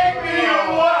make me your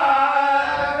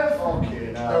wife.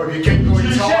 Fucking hell. Oh, you keep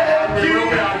going tight. We will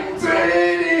be able to.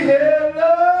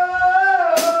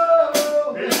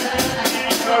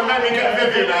 So let me get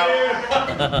Vivian out.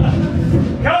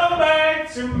 Come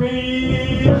back to me.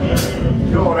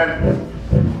 Go on then.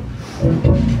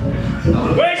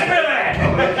 Where's Billy?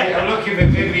 I'm looking for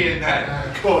Vivian then.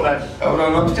 Go on then. Hold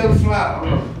on, I'm still flat.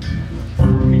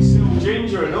 He's still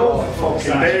ginger and all.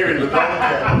 Fucking beer in the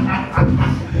donkey.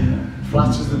 Flat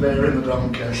as the beer in the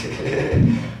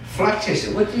donkey. Flattish,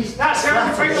 what is That's how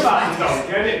you think about it, though.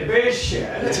 Get it, beer shit.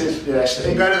 It is, yes.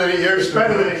 It's better than it used to.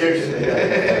 Better than it used to.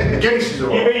 Guinness is You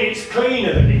alright. mean it's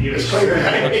cleaner than it used It's to cleaner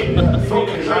than it used to. be?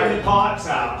 Fucking Clean the pipes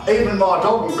out. Even my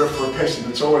dog will go for a piss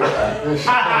in the toilet there.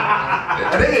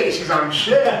 And he eats his own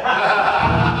shit.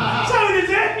 So does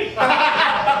he.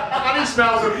 And he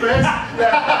smells of piss.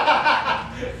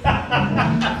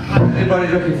 Anybody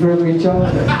looking for a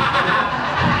retarded?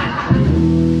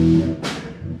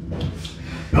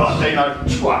 Not Dino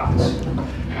twats.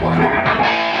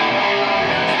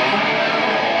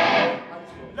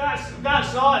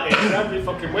 That's like this every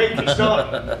fucking week. It's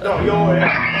not your end.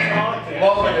 It's like it.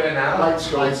 What are we doing now? Late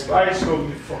school. High school,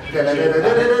 you fucking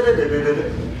shit.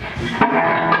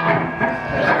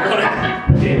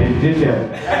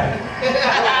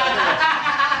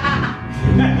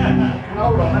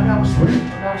 Hold on, let me have a sweet.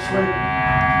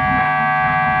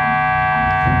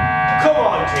 Come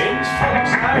on, James.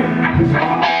 Fuck's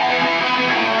sake.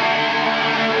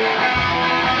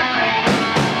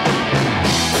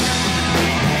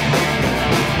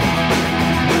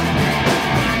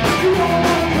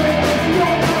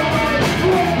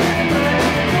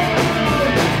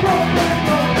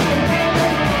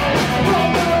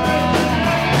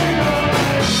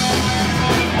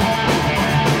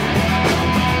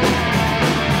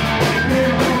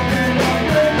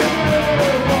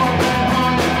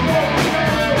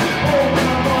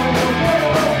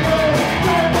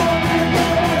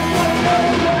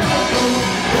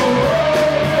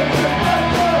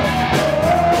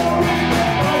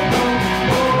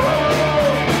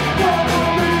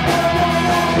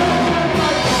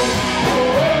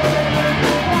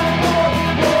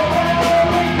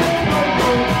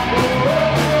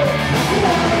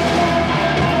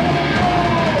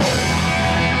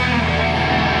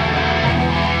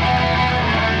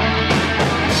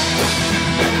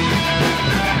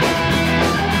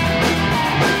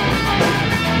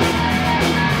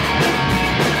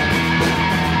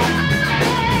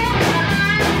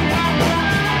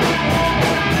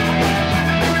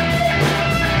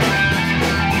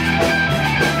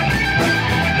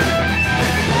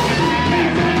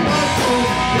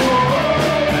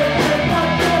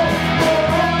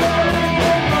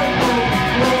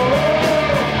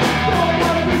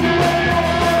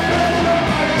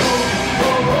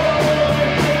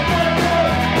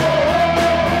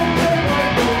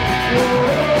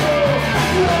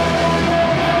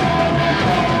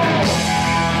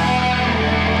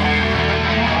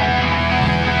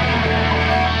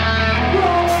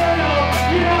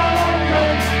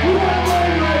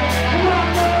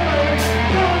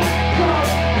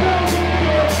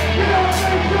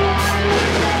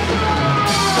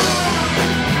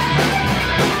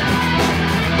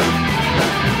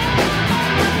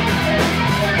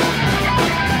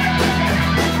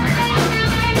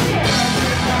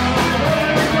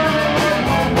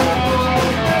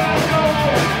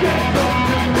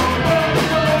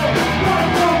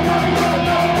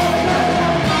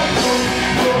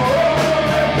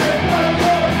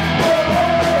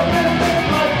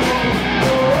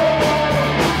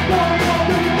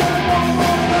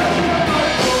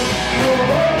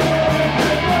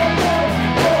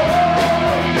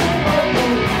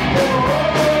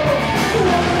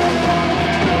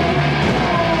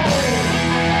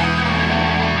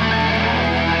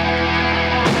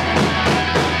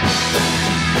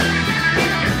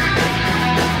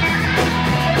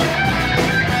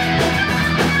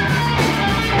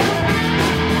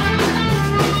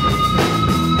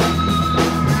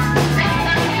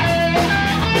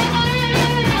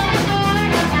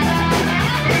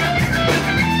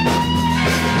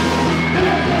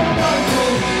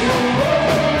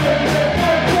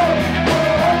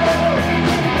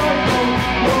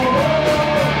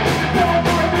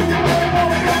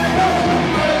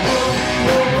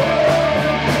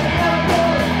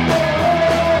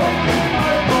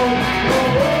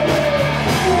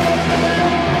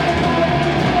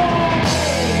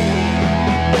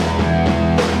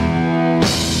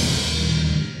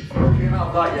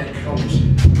 I've got you, it comes.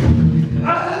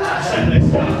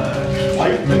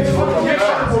 Wait, It's fucking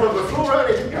all over the floor, ain't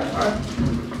it?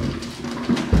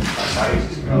 Hey?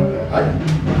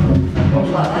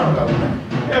 What's that now, though?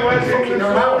 Yeah, where's it? Fucking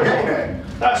around getting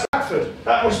it. That's Stratford.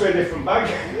 That must be a different bag.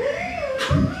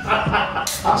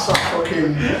 That's that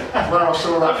fucking, where I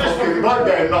saw that fucking bloke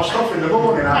getting nosed off in the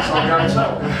morning outside the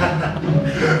hotel.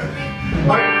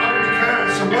 Open the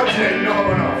curtains, some blokes getting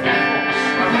not enough.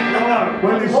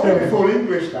 When they want me full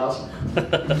English, does.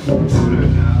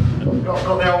 Got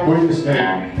the old witness name.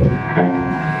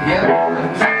 Yeah.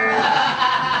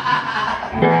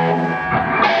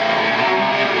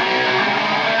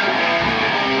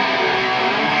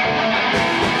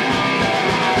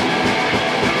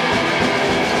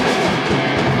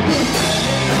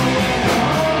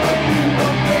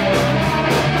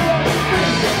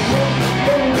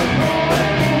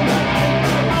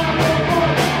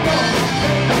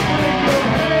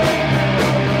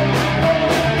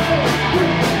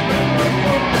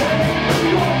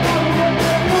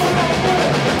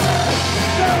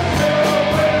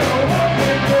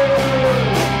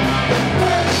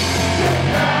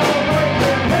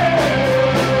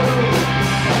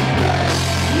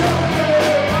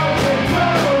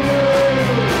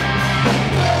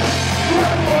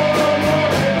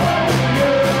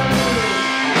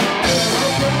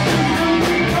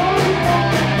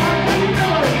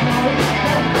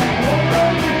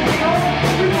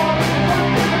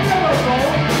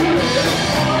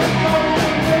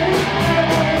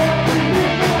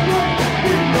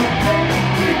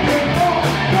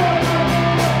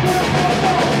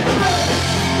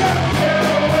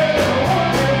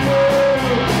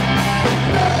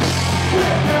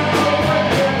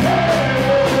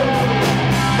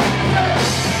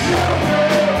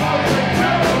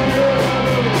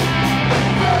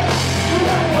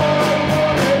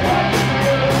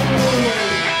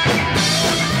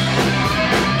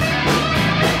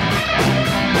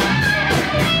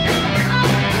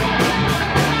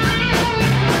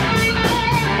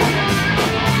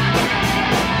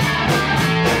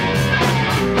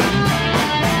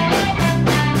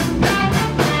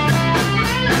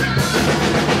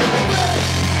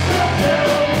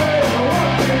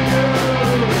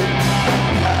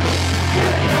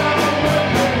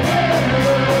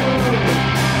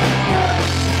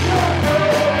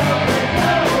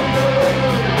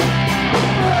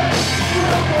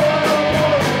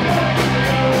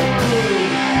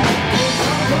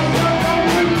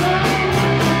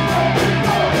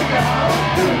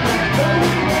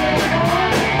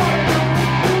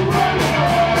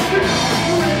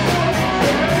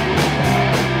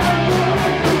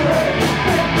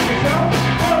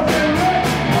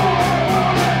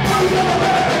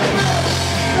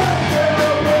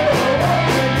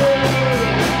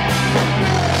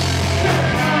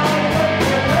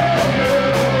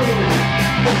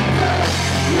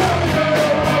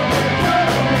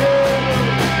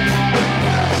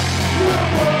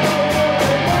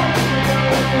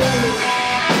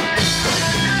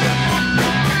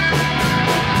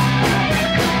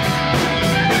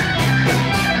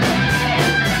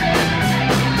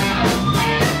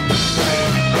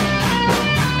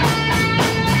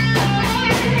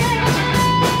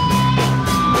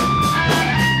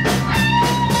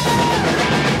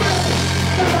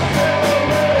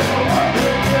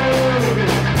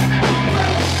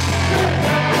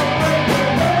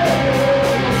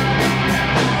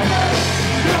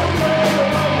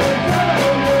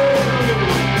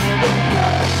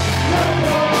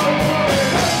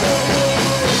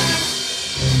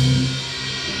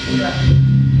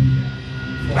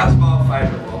 That's my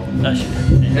favourite one. That's He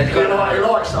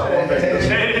likes that one,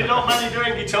 There's not many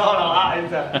doing guitar like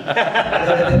that,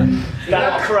 is there?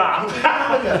 That crap.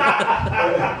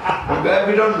 Have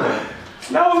we done that?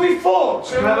 No, we fought.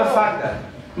 Can we have a fact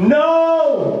then?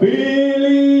 No,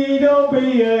 Billy, don't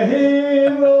be a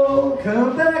hero.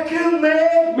 Come back and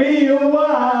make me a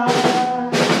wife.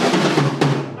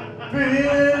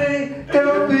 Billy,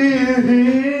 don't be a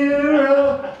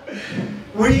hero.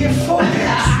 Will you fucking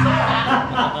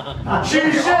stop? She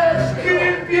says,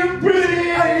 keep your pretty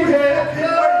head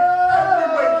up.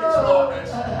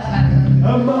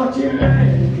 A marching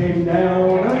band came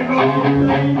down and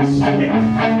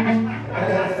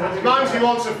Reminds he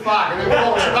wants a fag and he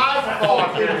walks about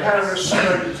 5 in a pair of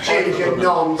smooth ginger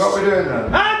noms. What are we doing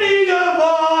then? I need a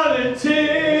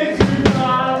volunteer to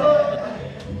follow.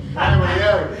 How are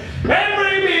you?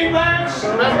 Every big man's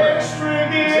extra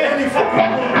gear. Any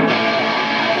fucking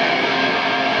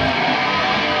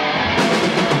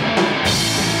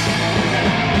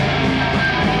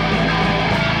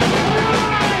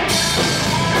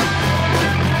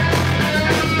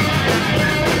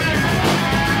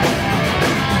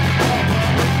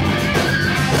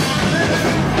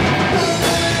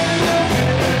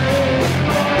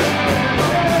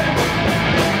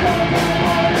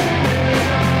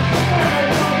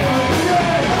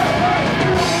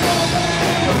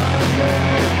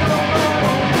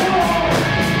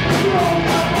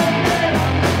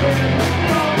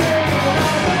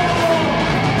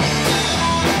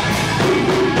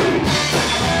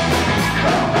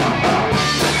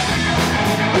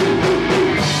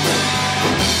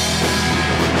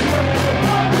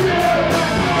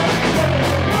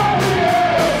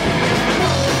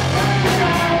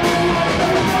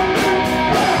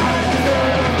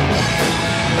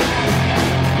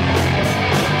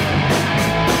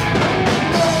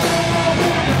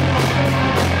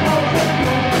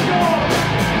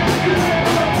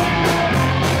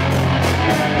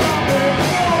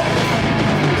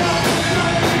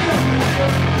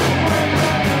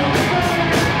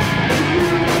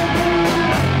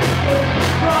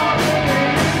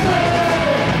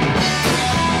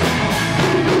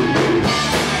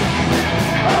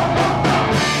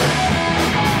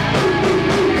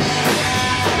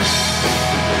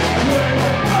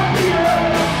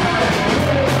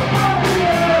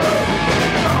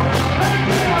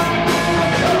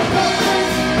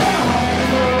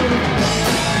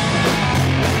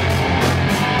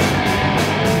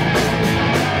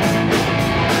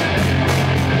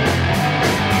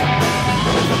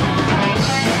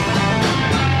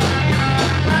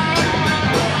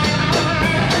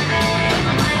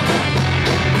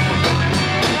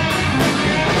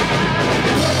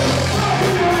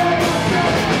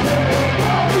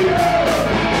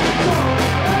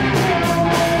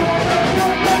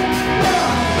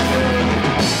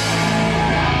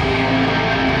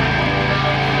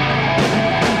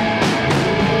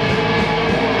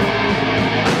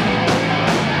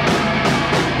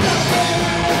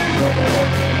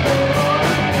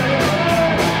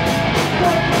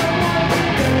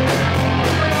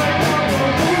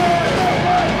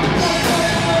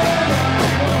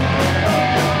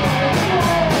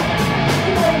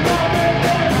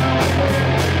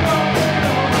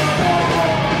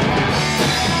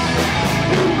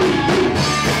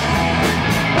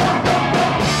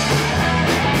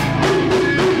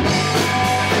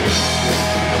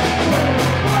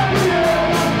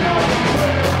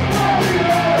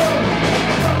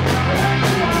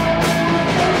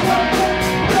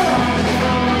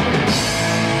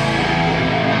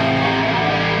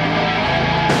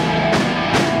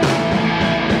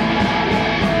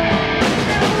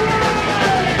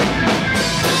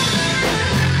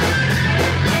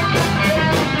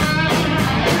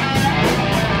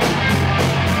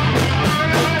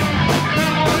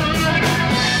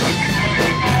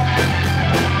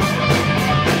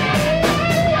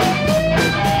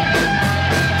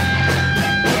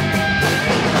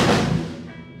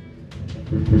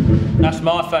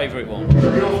my favourite one.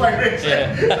 Your favourite?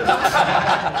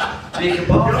 Yeah. You can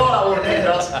buy You know that one,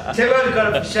 does. Timo's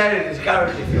got a for sale in his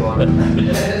garage if you want.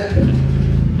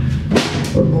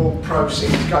 More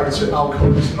proceeds go to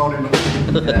Alcoholics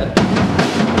Anonymous.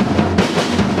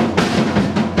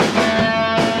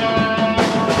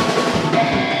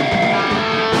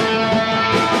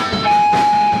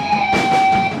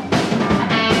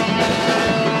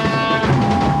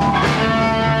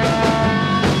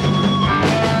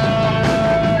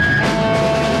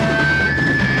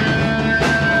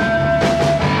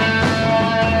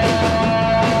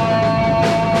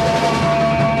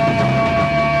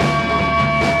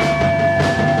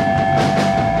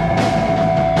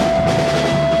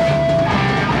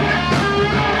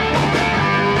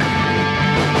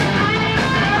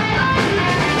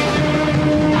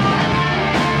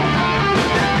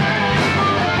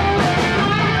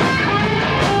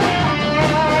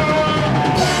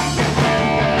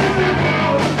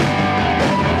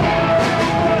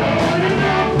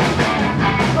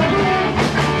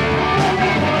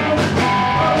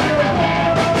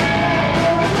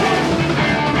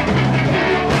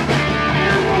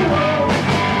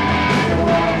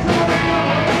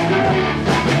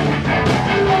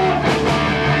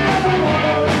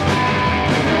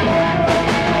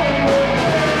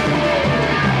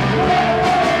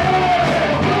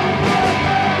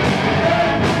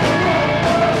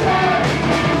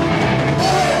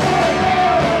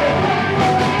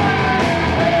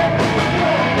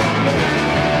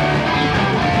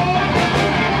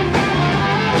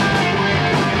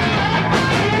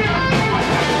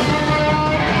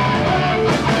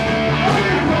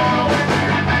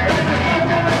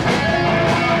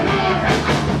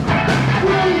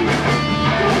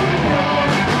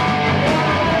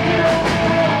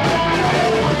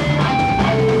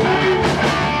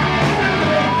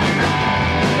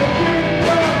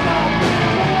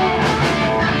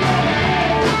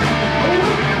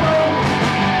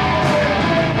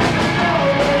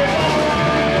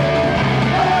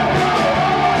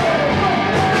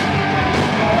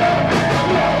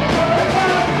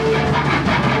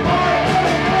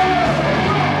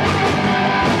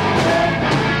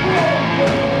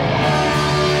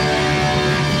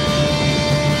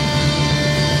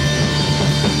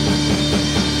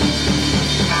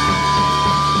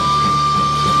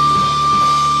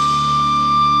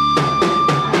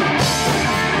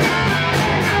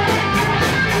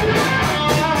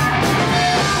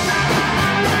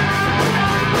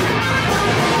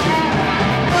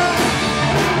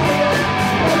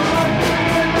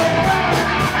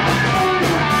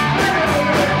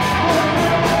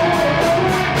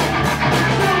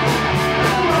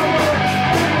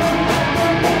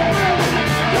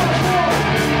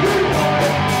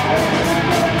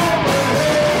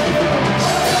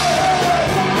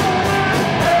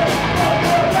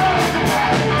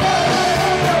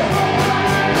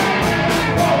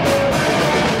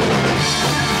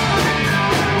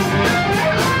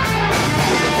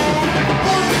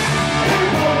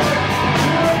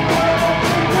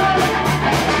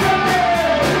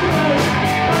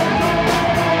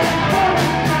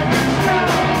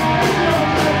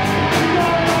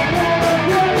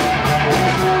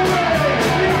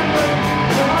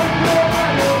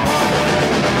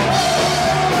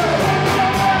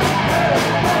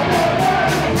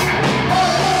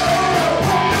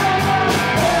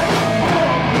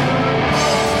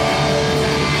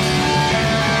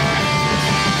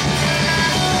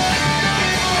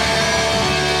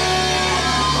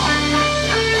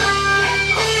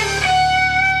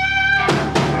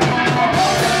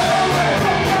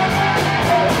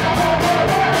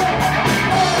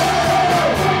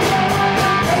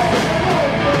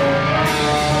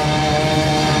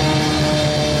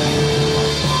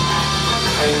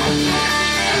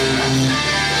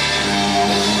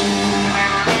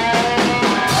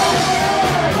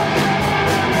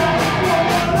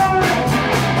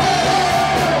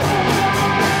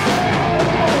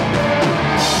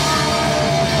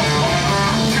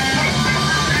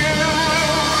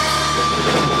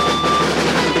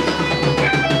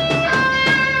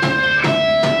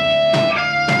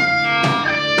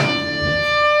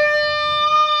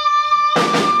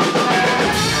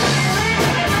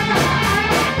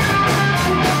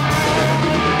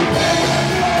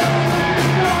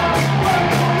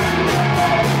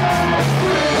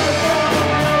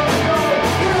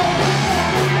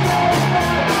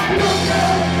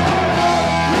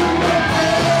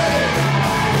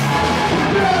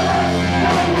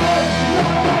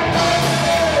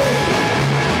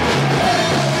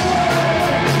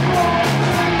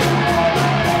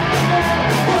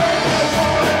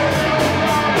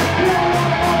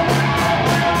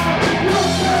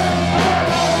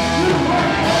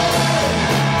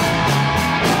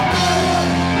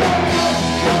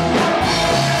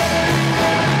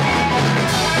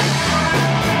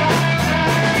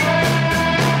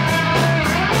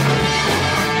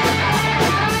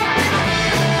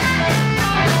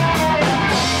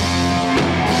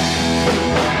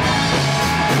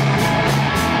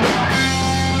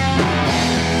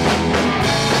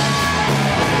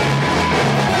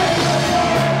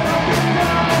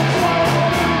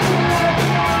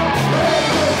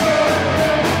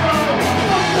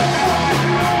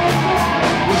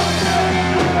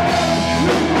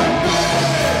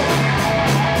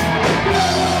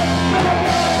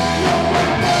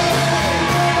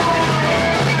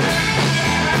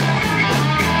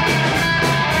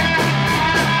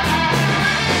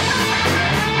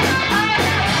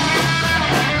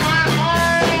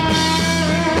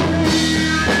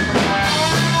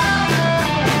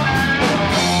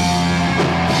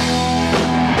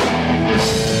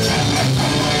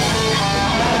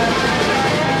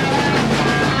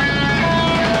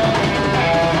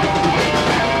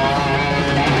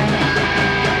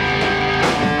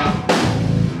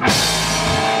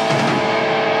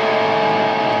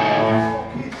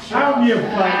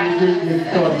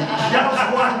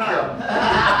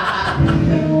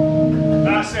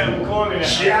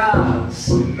 Yes.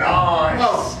 Nice.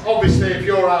 Well, obviously, if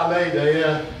you're our leader,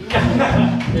 yeah.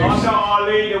 I'm not our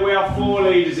leader, we have 4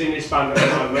 leaders in this band at the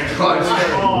moment.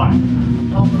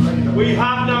 We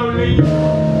have no leader.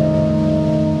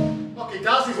 Fucking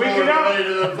Daz is more of a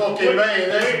leader than fucking me in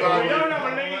this band. We don't have